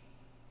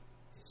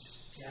 it's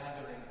just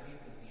gathering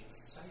people, the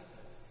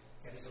excitement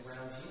that is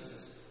around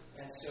Jesus.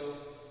 And so,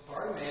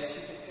 Bartimaeus,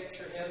 you can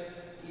picture him,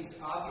 he's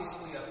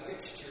obviously a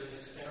fixture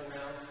that's been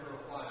around for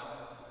a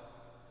while.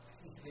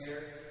 He's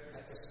there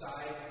at the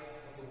side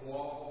of the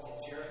wall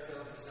in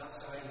Jericho. He's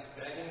outside, he's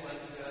begging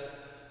like he does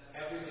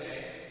every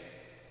day.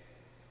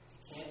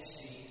 He can't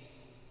see.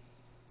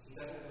 He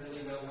doesn't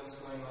really know what's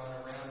going on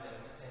around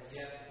him. And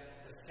yet,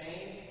 the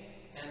fame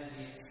and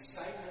the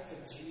excitement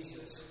of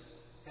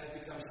Jesus has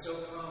become so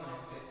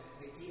prominent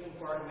that even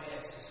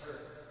Bartimaeus is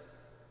heard.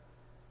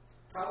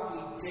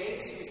 Probably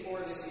days before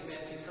this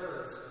event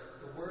occurs,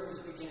 the word is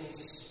beginning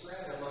to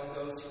spread among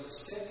those who are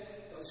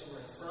sick, those who are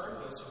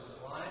infirm, those who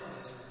are blind,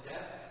 those who are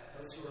deaf,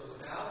 those who are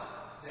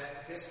without,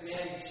 that this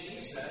man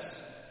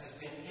Jesus has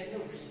been in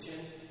the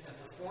region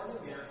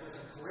performing miracles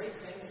and great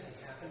things have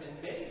happened, and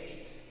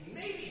maybe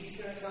he's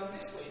going to come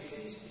this way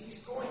because he's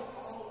going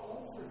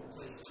all over the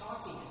place,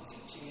 talking and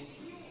teaching and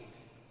healing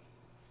people.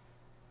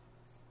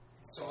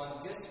 And so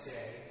on this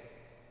day,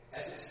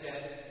 as it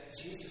said,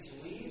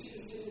 Jesus leaves the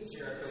city of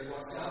Jericho. He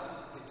walks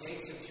out the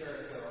gates of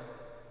Jericho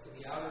to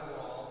the outer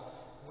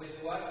wall with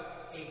what?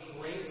 A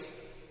great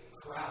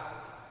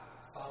crowd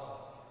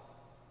following him.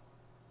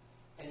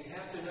 And you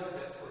have to know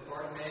that for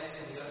Bartimaeus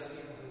and the other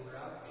people who were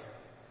out there,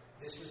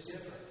 this was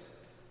different.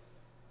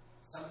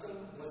 The sound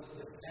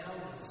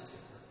was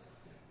different.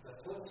 The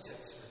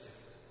footsteps were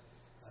different.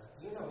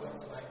 You know what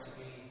it's like to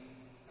be,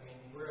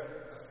 we're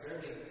a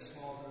fairly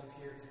small group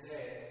here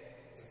today.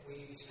 If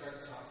we start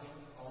talking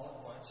all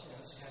at once,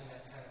 just having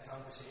that kind of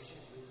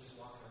conversation, if we were just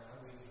walking around,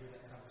 we would hear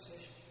that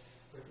conversation.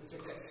 But if we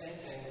took that same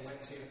thing, we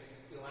went to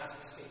the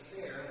Alaska State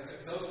Fair, and we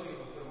took those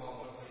people, put them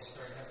all in one place,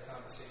 started having a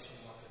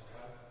conversation, walking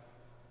around,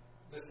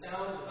 the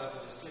sound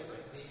level is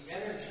different. The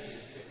energy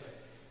is different.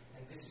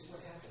 And this is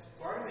what happens.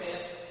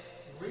 Bartimaeus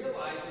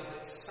realizes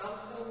that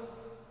something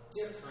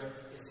different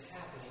is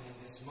happening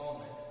in this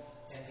moment.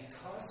 And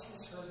because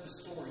he's heard the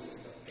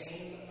stories, the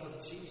fame of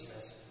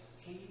Jesus,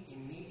 he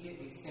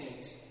immediately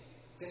thinks,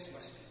 this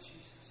must be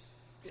Jesus.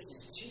 This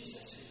is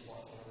Jesus who's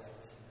walking around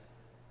here.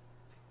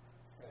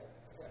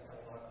 I've got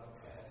a lot of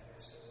notepad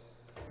here, so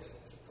it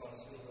doesn't keep going to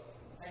sleep.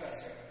 Hang on a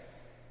second.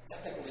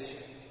 Technical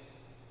issue.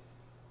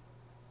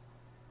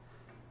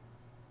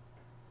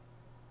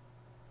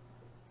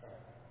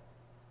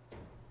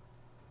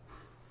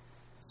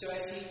 So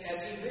as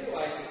he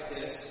realizes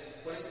this,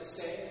 what does it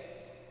say?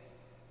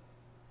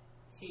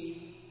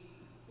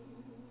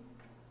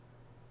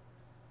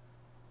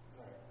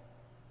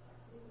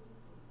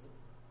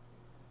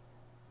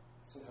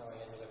 Somehow I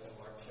ended up in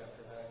Mark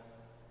chapter 9.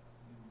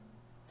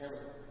 Here we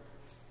go.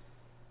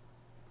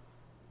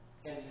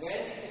 And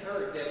when he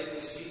heard that it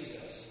was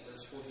Jesus,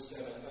 verse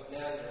 47, of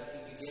Nazareth,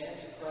 he began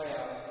to cry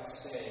out and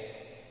say,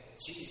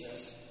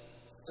 Jesus,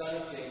 Son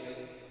of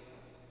David,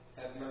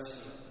 have mercy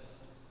on me.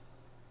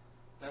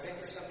 I think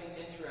there's something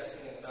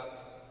interesting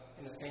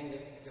in the thing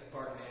that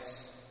Bartimaeus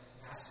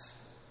asks for.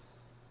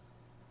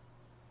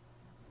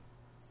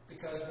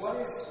 Because what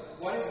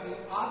is the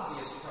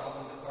obvious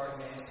problem that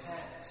Bartimaeus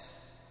has?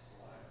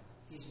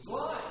 He's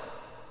blind,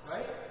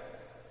 right?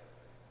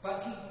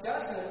 But he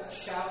doesn't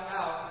shout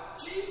out,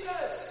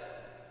 Jesus,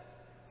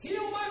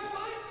 heal my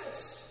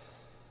blindness.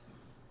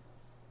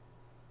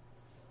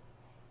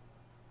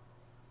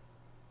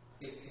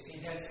 If he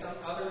had some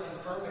other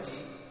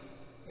infirmity,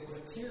 it would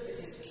appear that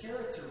his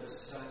character was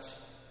such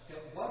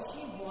that what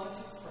he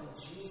wanted from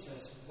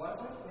Jesus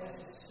wasn't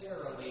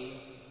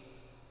necessarily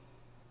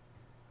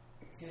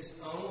his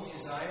own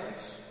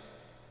desires,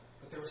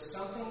 but there was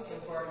something in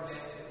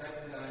Bartimaeus that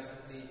recognized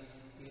that the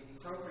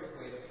appropriate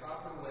way, the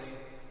proper way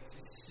to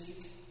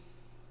seek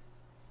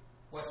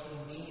what he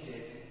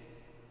needed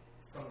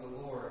from the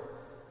Lord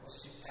was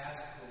to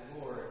ask the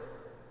Lord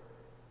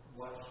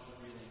what he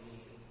really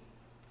needed.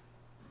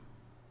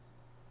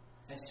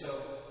 And so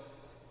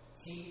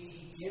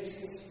he gives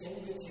this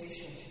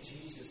invitation to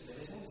Jesus that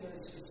isn't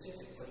very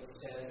specific, but it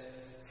says,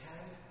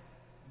 have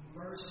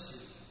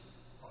mercy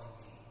on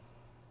me.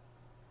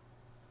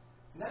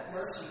 And that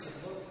mercy can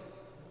look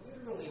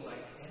literally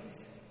like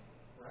anything,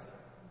 right?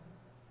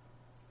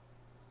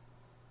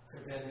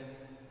 Could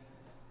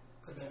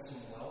have been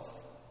some wealth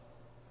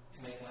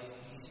to make life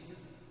easier.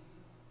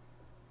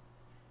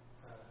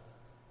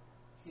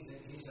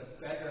 He's a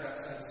beggar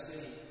outside the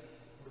city.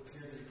 It would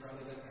appear that he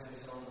probably doesn't have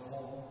his own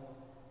home.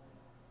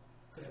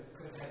 Could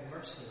have had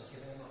mercy and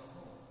given him a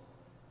home.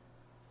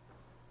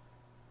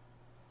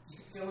 You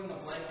could fill in the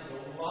blank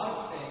with a lot of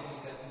things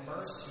that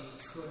mercy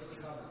could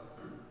cover.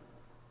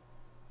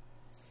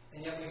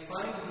 And yet we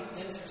find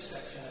the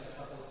intersection of a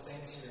couple of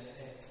things here,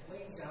 and it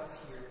plays out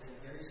here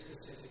in very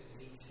specific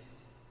detail.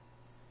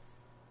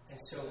 And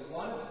so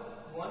one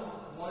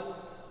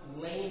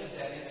lane of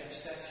that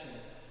intersection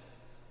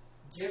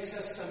gives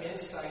us some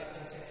insight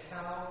into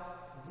how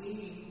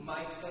we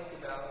might think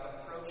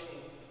about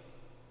approaching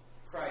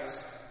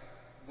Christ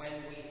when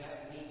we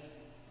have need.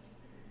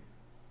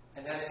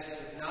 And that is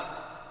to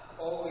not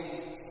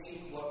always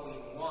seek what we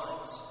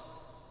want,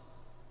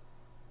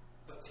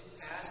 but to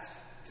ask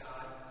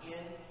God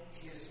in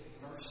His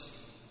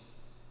mercy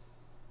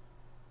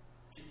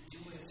to do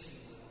as He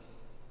will.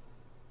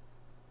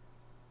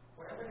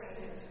 Whatever that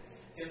is.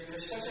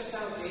 There's such a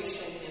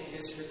foundation in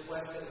this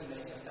request that He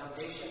makes, a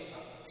foundation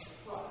of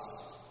trust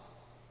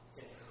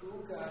in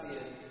who God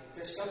is.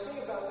 There's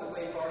something about the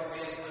way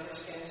Bartimaeus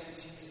understands who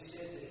Jesus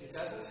is, that he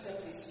doesn't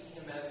simply see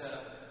him as a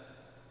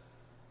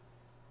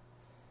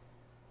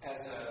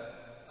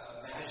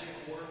magic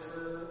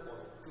worker or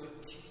a good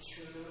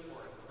teacher or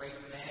a great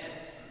man.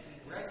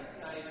 He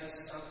recognizes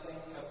something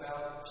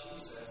about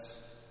Jesus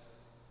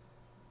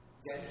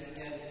that he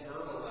then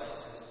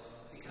verbalizes,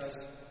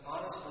 because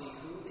honestly,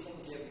 who can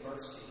give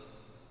mercy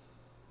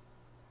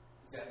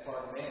that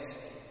Bartimaeus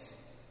needs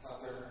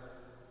other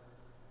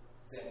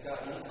than God?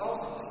 And he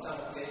calls him the Son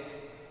of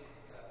David.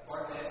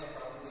 Bartimaeus is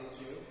probably a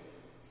Jew.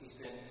 He's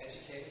been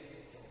educated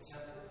in the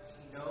temple.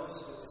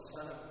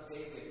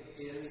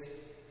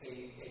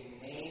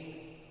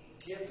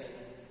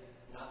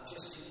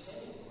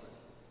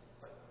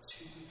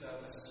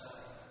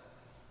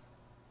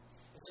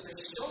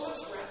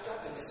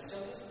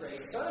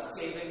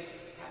 David,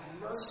 have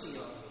mercy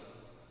on me.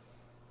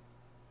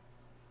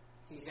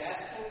 He's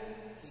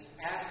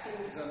asking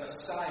the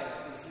Messiah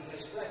who he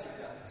has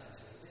recognized. He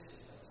says, this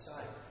is the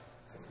Messiah.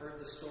 I've heard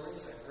the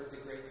stories. I've heard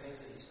the great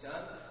things that he's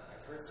done.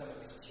 I've heard some of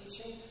his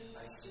teaching.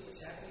 I see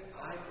what's happening.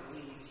 I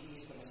believe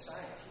he's the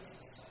Messiah. He's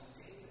the son of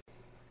David.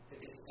 The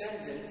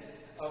descendant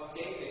of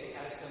David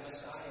as the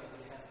Messiah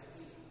would have to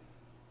be.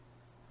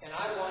 And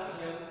I want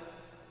him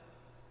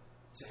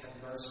to have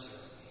mercy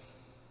on me,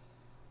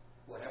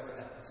 whatever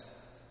that looks like.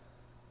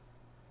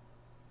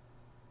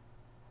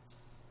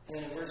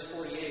 And in verse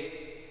 48, it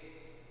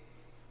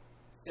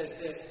says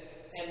this,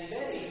 and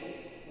many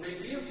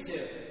rebuked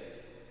him,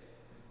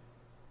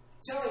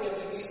 telling him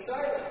to be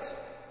silent.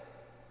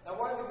 Now,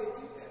 why would they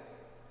do that?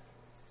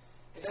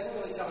 It doesn't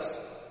really tell us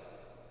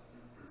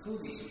who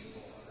these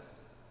people are.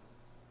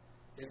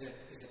 Is it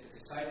the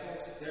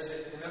disciples?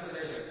 Remember,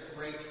 there's a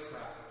great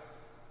crowd.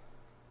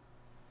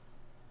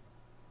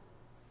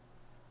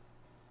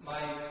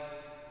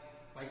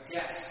 My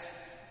guess,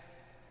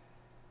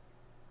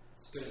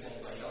 as good as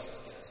anybody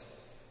else's guess,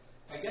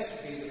 my guess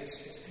would be that it's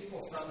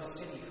people from the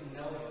city who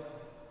know him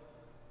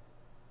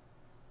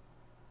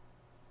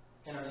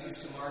and are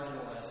used to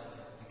marginalizing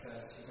him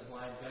because he's a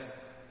blind beggar.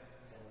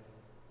 And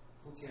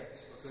who cares?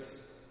 What good is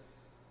it?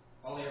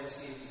 All he ever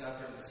sees, he's out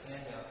there with his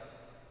hand out.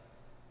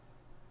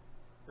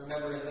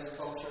 Remember, in this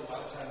culture, a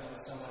lot of times when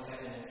someone had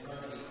an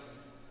infirmity,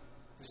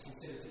 it was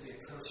considered to be a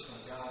curse from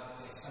God,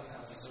 but they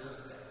somehow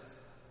deserved that.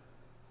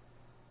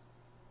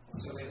 And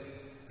so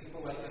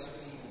people like us are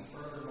being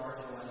further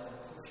marginalized and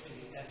pushed to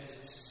the edges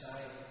of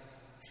society,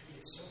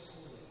 treated so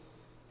poorly.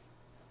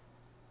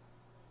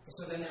 And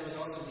so then there was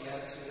also the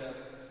attitude of,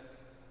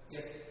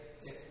 if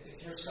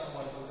you're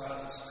someone who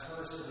God has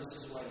cursed and this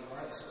is why you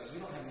are this way, you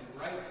don't have any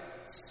right to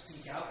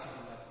speak out to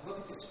him like,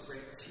 look at this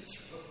great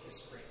teacher, look at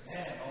this great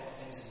man, all the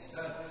things that he's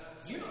done.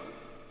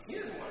 He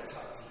doesn't want to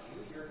talk to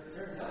you.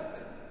 You're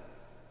nothing.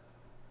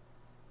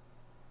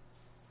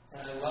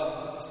 And I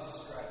love what this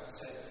describes. It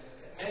says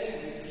that many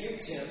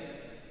rebuked him,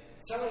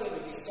 telling him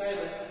to be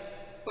silent,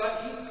 but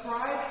he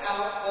cried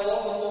out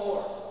all the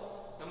more.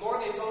 The more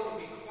they told him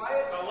to be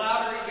quiet, the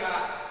louder he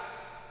got.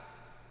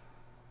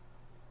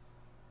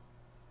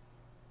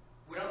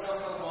 We don't know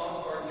how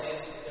long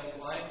Bartimaeus has been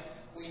blind.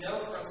 We know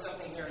from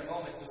something here in a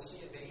moment, you'll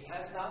see it, that he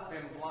has not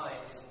been blind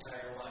his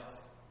entire life.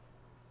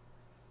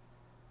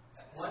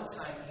 At one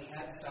time he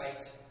had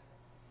sight,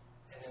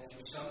 and then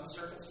through some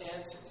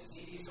circumstance or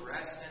disease or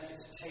accident,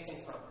 it's taken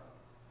from him.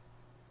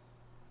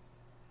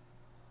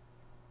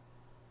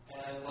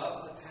 And I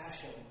love the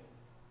passion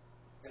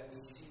that we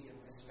see in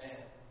this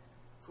man,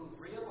 who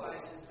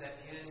realizes that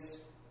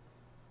his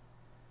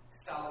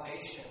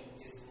salvation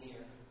is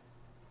near.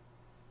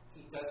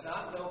 He does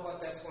not know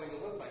what that's going to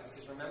look like,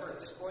 because remember, at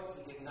this point,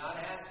 he did not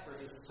ask for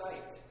his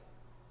sight.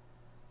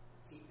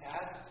 He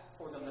asked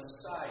for the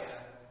Messiah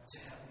to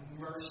have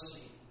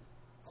mercy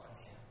on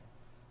him.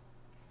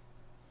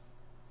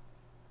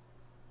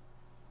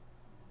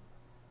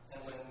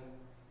 And when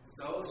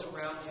those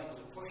around him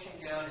would push him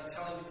down and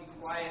tell him to be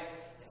quiet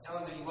and tell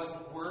him that he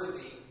wasn't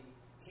worthy,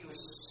 he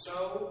was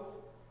so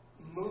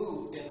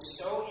moved and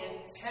so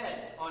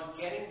intent on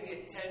getting the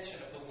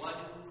attention of the one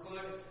who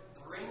could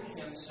bring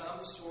him some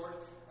sort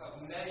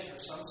of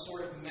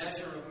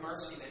measure of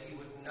mercy that he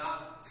would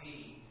not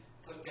be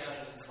put down.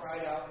 He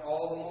cried out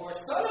all the more,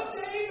 Son of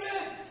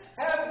David,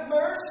 have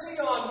mercy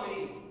on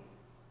me.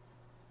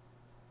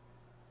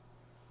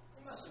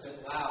 It must have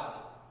been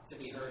loud to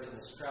be heard in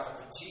this crowd,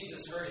 but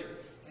Jesus heard him.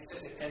 And it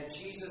says, and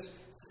Jesus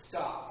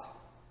stopped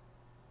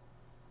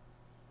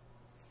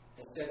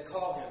and said,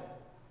 call him.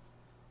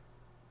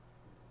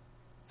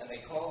 And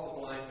they called the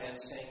blind man,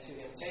 saying to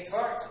him, take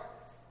heart,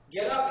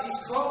 get up,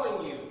 he's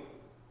calling you.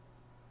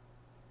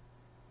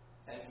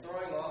 And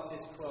throwing off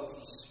his cloak,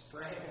 he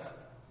sprang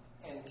up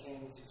and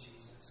came to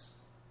Jesus.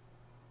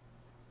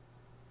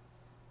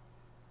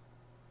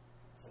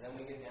 And then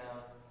we get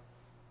down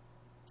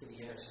to the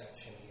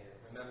intersection here.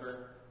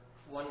 Remember,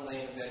 one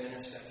lane of that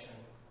intersection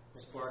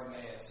was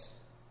Bartimaeus,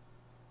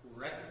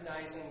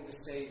 recognizing the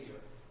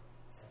Savior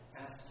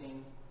and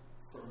asking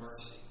for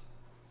mercy.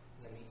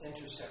 And then the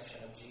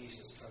intersection of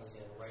Jesus comes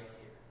in right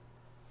here.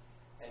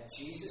 And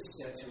Jesus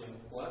said to him,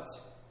 what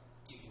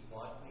do you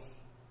want me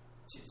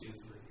to do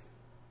for you?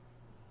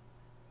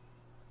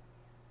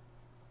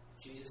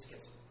 Jesus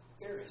gets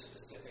very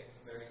specific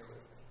very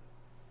quickly.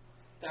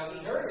 Now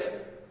he heard him,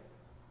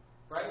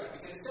 right?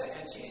 Because it said,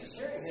 and Jesus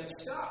hearing him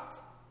stopped.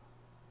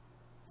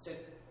 He said,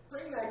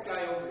 bring that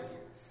guy over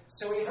here.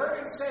 So he heard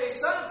him say,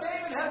 Son of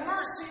David, have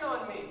mercy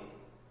on me.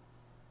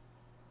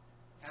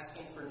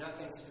 Asking for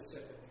nothing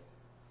specific.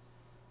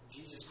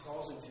 Jesus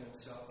calls him to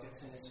himself,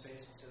 gets in his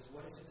face, and says,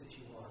 what is it that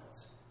you want?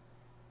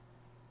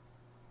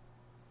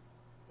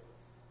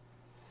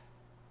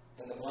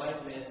 And the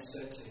blind man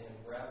said to him,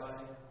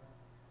 Rabbi,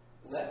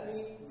 let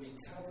me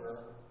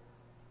recover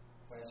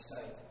my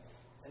sight.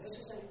 And this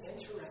is an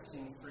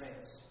interesting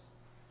phrase.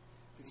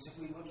 Because if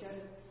we look at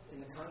it in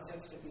the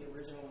context of the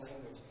original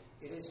language,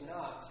 it's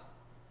not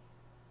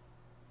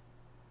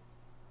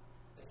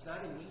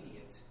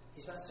immediate.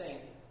 He's not saying,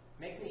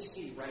 make me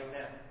see right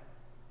now.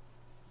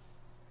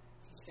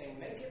 He's saying,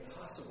 make it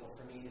possible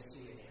for me to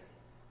see again.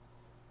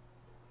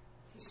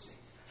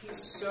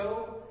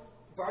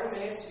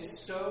 Bartimaeus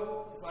is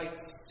so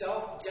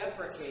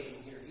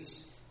self-deprecating here.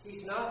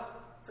 He's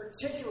not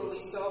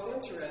particularly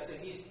self-interested.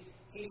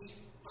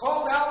 He's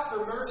called out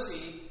for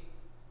mercy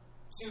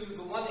to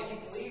the one that he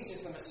believes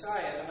is the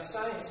Messiah. The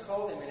Messiah has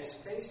called him and is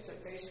face to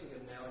face with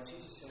him now. And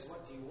Jesus says,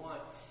 what do you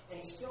want? And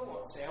he still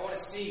won't say, I want to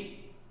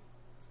see.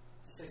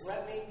 He says,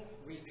 let me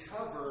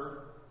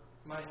recover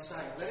my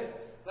sight.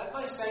 Let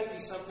my sight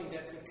be something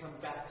that could come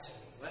back to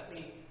me. Let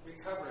me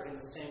recover it in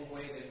the same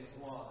way that it was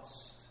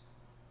lost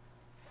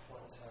at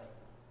one time.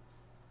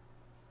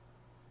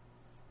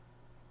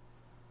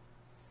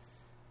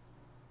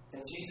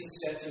 And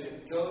Jesus said to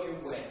him, go your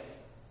way.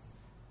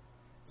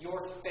 Your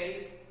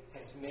faith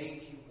has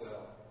made you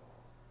well.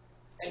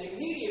 And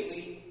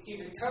immediately he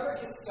recovered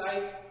his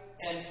sight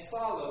and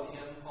followed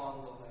him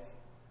on the way.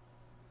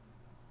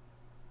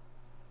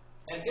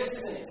 And this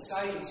is an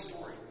exciting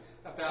story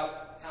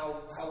about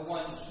how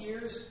one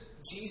hears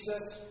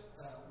Jesus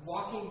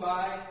walking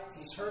by.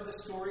 He's heard the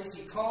stories.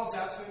 He calls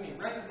out to him. He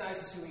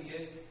recognizes who he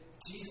is.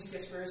 Jesus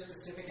gets very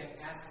specific and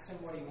asks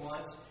him what he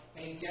wants.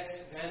 And he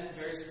gets then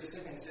very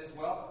specific and says,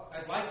 well,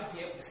 I'd like to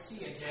be able to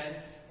see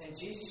again. And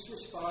Jesus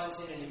responds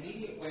in an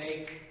immediate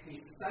way.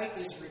 His sight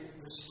is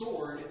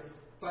restored.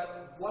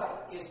 But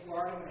what is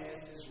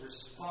Bartimaeus'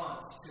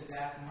 response to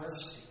that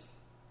mercy?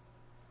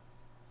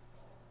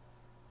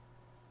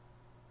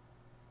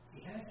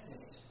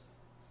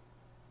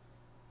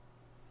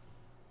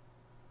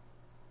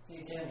 He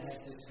again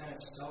has this kind of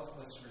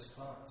selfless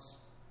response.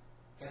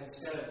 That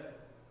instead of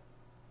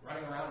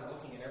running around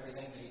looking at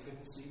everything that he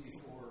couldn't see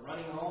before,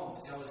 running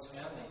home to tell his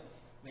family,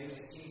 maybe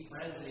to see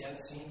friends that he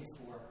hadn't seen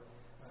before,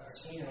 or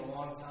seen in a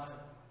long time,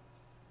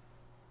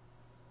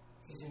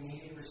 his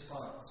immediate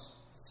response,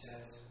 it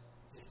says,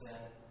 is then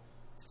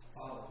to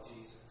follow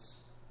Jesus.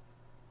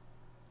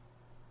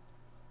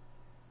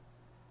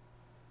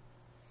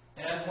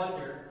 And I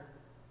wonder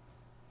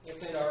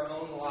if in our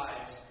own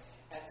lives,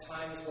 at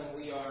times when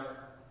we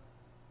are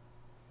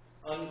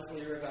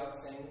unclear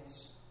about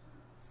things,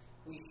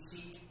 we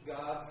seek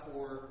God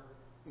for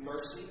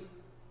mercy,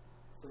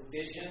 for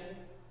vision,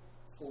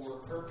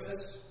 for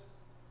purpose.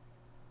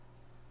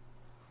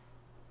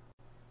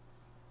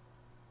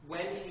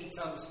 When he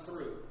comes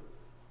through,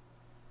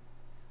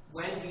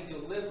 when he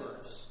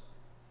delivers,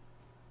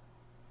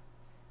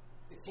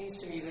 it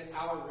seems to me that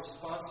our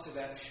response to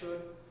that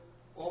should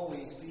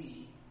always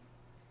be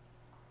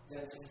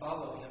then to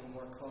follow him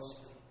more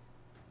closely.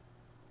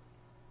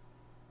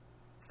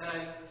 And I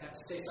have to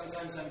say,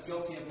 sometimes I'm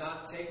guilty of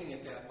not taking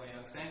it that way.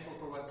 I'm thankful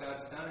for what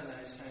God's done, and then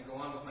I just kind of go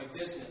on with my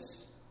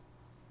business.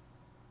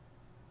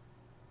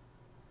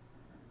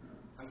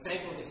 I'm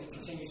thankful that he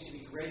continues to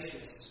be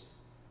gracious,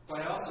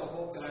 but I also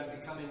hope that I'm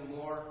becoming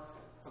more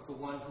of the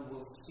one who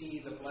will see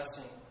the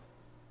blessing,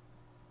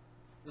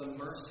 the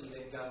mercy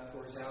that God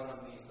pours out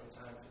on me from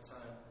time to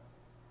time,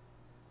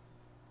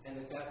 and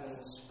that will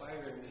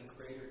inspire in me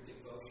greater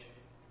devotion.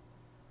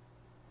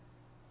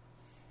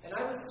 And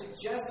I would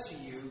suggest to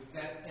you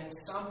that in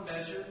some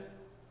measure,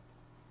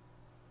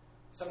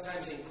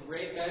 sometimes in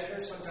great measure,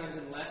 sometimes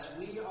in less,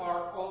 we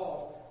are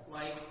all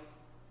like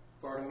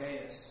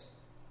Bartimaeus.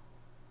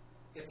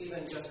 It's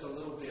even just a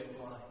little bit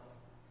blind.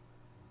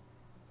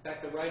 In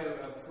fact, the writer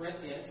of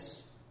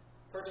Corinthians,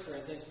 1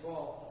 Corinthians,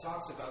 Paul,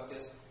 talks about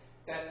this.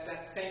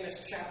 That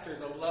famous chapter,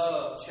 the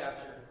love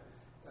chapter,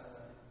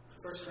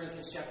 1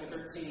 Corinthians chapter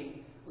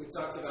 13, we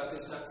talked about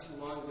this not too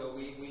long ago.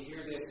 We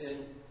hear this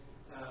in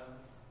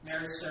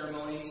marriage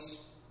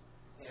ceremonies,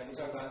 and we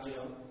talk about,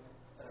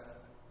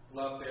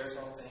 love bears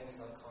all things,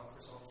 love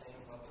conquers all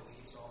things, love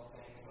believes all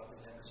things, love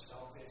is never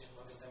selfish,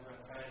 love is never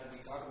unkind. And we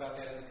talk about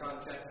that in the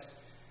context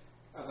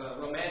of a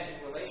romantic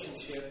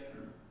relationship,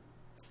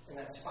 and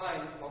that's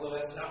fine, although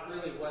that's not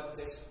really what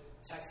this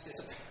text is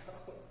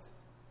about.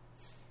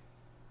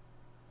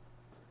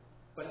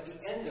 But at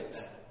the end of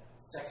that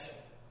section,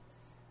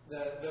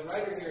 the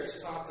writer here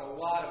has talked a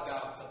lot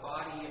about the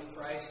body of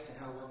Christ and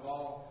how we're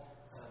all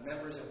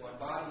members of one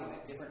body, and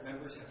that different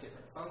members have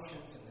different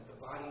functions, and that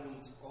the body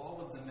needs all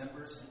of the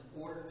members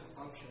in order to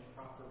function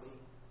properly.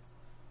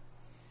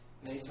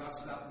 And then he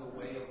talks about the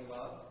way of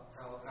love,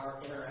 how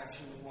our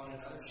interaction with one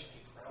another should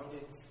be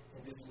grounded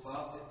in this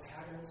love that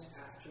patterns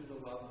after the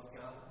love of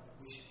God. That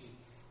we should be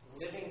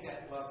living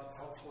that love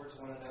out towards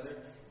one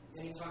another.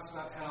 And he talks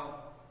about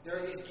how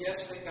there are these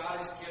gifts that God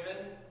has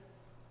given,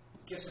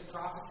 gifts of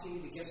prophecy,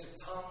 the gifts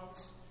of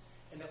tongues,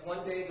 and that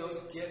one day those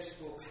gifts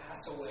will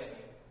pass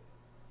away.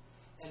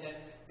 And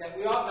that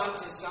we ought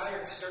not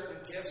desire certain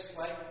gifts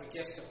like the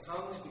gifts of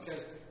tongues,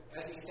 because,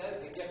 as he says,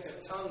 the gift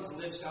of tongues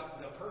lifts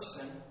up the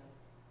person,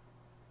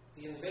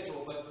 the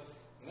individual, but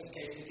in this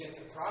case, the gift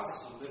of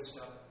prophecy lifts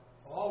up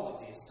all of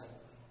the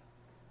assembly.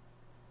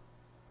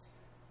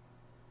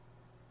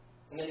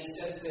 And then he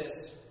says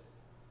this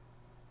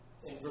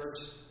in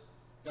verse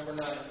number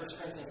 9, 1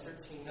 Corinthians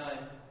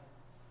 13:9.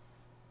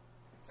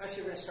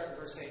 Actually, we're going to start in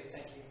verse 8.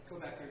 Thank you. Go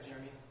back there,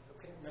 Jeremy.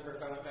 Okay. Remember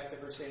if I went back to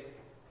verse 8?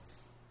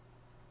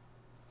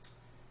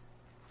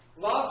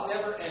 Love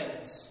never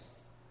ends.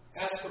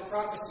 As for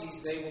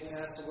prophecies, they will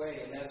pass away,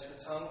 and as for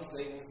tongues,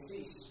 they will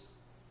cease.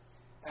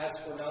 As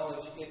for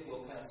knowledge, it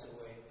will pass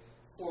away.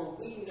 For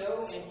we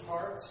know in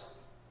part,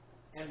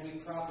 and we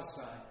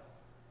prophesy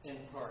in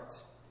part.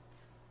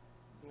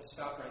 I'm going to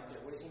stop right there.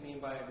 What does he mean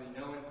by we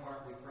know in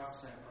part, we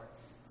prophesy in part?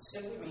 It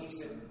simply means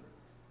that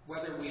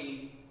whether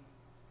we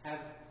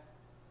have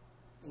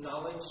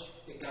knowledge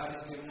that God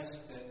has given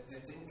us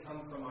that didn't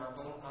come from our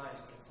own eyes,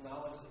 but it's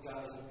knowledge that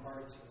God has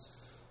imparted to us,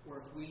 or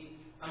if we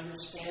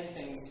understand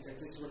things, that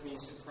this is what it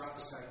means to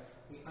prophesy,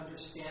 we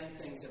understand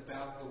things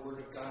about the Word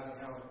of God and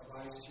how it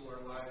applies to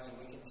our lives, and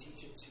we can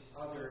teach it to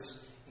others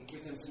and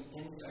give them some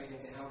insight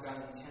into how God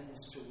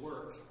intends to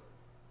work.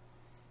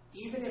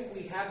 Even if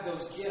we have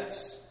those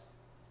gifts,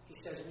 he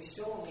says we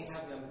still only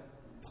have them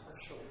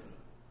partially.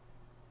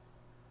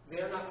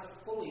 They are not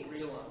fully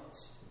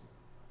realized.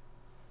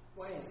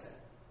 Why is that?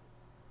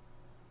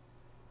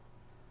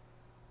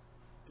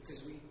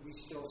 Because we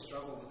still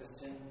struggle with a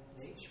sin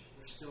nature.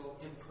 We're still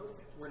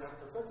imperfect. We're not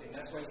perfecting.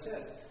 That's why he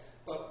says,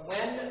 but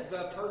when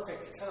the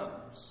perfect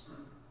comes,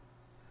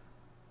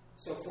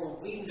 so for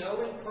we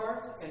know in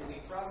part and we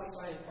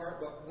prophesy in part,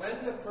 but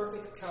when the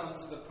perfect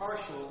comes, the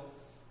partial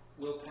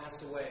will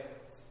pass away.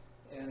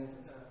 And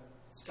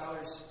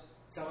scholars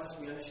tell us,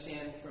 we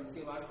understand from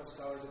theological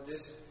scholars, that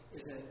this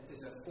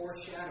is a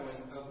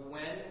foreshadowing of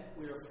when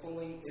we are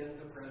fully in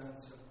the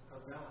presence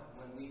of God.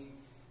 When we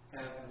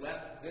have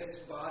left this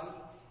body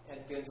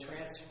and been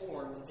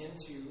transformed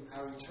into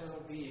our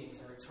eternal being,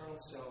 our eternal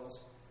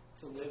selves,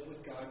 to live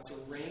with God, to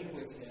reign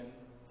with Him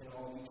in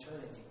all of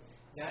eternity.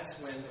 That's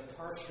when the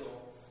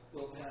partial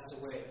will pass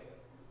away.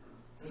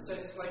 And it says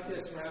it's like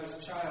this: when I was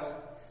a child,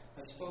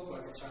 I spoke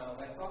like a child,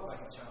 I thought like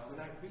a child,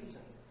 and I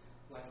reasoned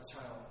like a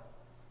child.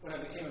 When I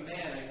became a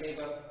man, I gave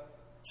up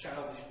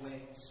childish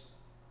ways.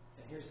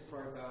 And here's the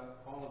part about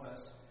all of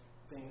us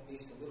being at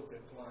least a little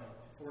bit blind.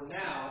 For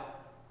now,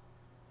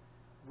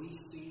 we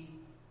see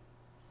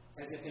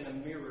as if in a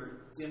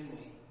mirror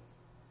dimly.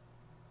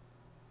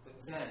 But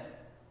then,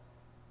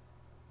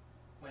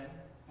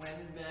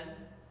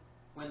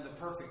 when the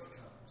perfect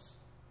comes,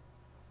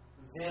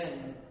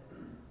 then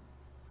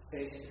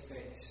face to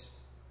face.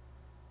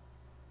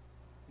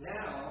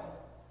 Now,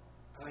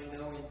 I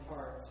know in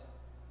part.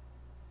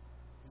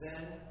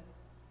 Then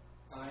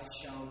I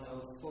shall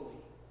know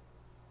fully,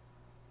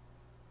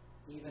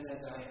 even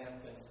as I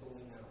have been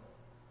fully known.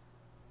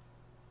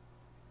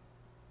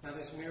 Now,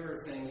 this mirror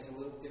thing is a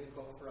little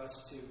difficult for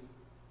us to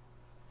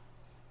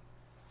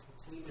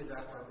completely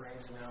wrap our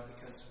brains around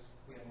because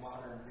we have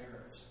modern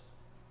mirrors.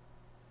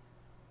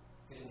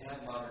 We didn't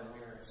have modern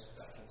mirrors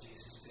back in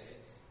Jesus' day.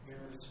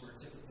 Mirrors were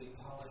typically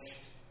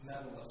polished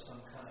metal of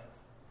some kind.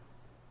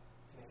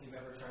 And if you've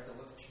ever tried to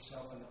look at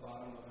yourself in the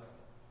bottom of a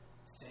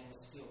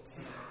stainless steel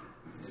pan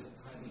that isn't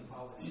highly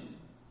polished,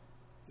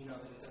 you know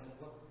that it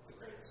doesn't look the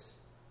greatest.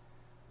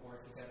 Or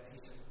if you've got a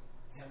piece of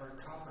hammered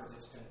copper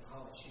that's been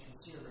polished, you can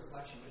see a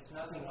reflection, but it's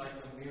nothing like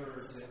the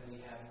mirrors that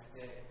we have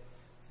today.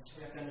 And so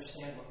we have to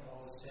understand what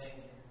Paul is saying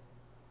here.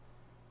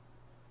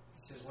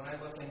 He says, when I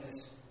look in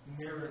this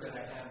mirror that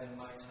I have in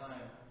my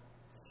time,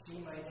 I see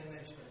my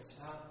image, but it's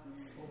not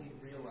fully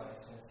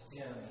realized, and it's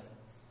dim.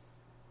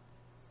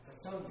 But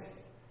someday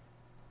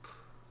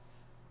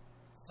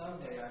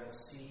I will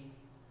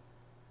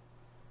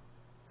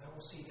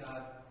see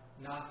God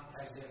not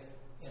as if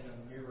in a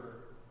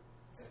mirror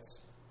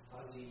that's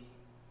fuzzy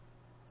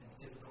and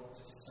difficult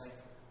to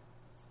decipher,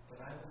 but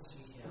I will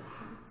see Him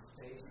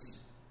face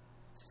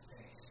to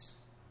face.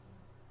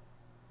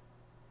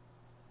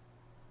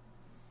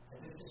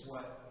 And this is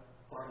what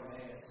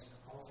Bartimaeus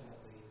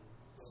ultimately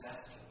was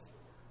asking for.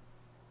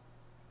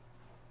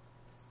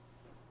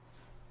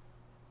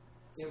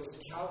 It was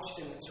couched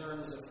in the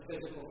terms of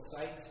physical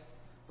sight,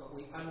 but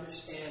we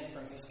understand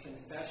from his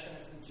confession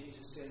of who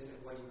Jesus is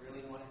that what he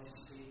really wanted to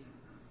see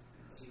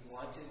is he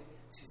wanted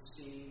to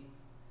see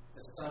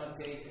the Son of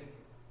David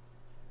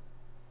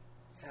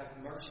have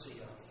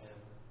mercy on him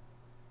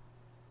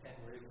and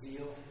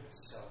reveal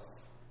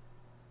himself,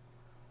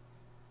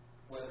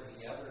 whether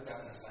he ever got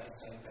his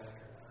eyesight back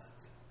or not.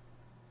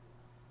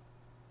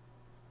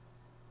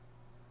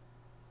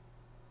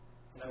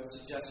 And I would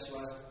suggest to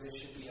us that this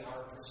should be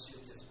our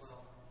pursuit as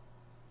well.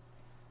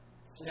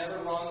 It's never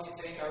wrong to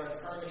take our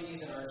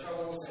infirmities and our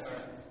troubles and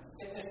our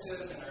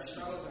sicknesses and our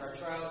struggles and our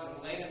trials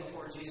and lay them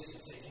before Jesus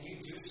and say, can you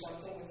do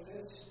something with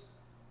this?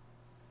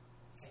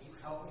 Can you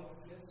help me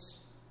with this?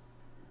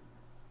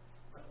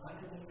 But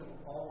underneath of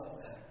all of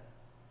that,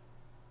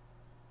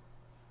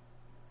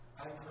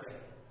 I pray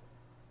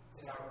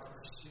that our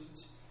pursuit,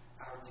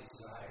 our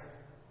desire,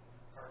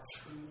 our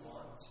true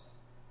want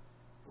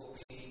will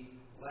be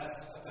less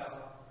about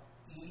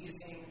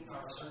easing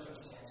our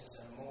circumstances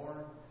and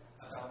more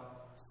about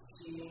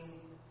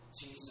seeing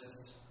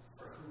Jesus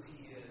for who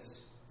He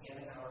is in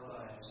our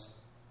lives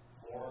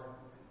more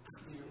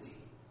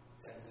clearly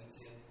than we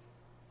did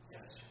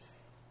yesterday.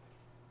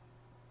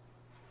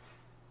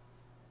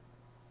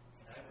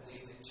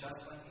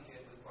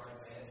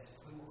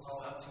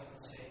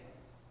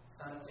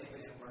 Son of David,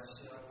 have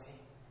mercy on me?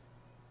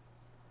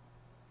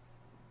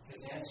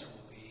 His answer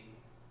will be,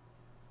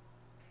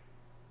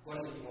 what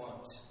is it you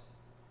want?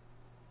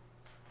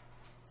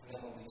 And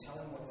then when we tell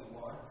him what we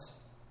want,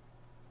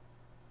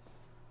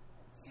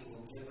 he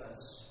will give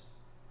us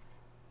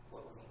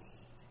what we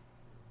need.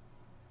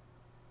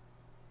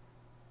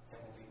 And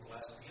we'll be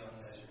blessed beyond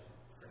measure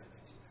for him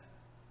to do that.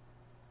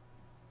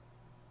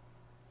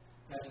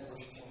 As a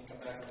worship, can you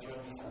come back and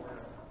join me for a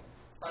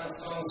final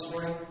song this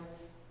morning?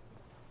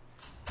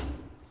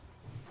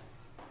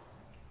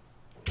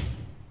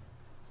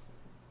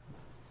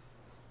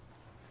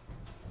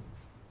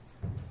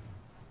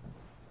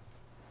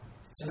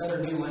 It's another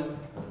new one.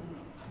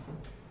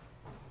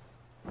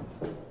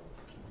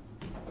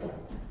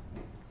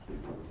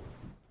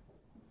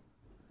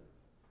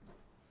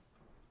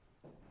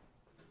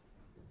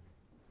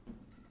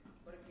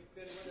 But if you've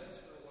been with us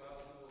for a while,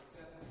 you will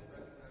definitely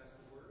recognize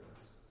the words.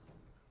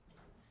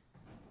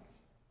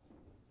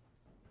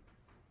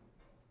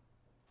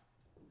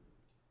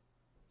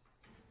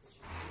 Because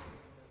you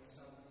hear them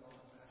sung from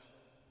old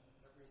fashion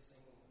every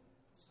single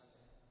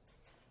Sunday.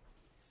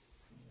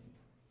 When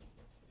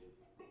we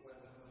close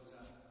out.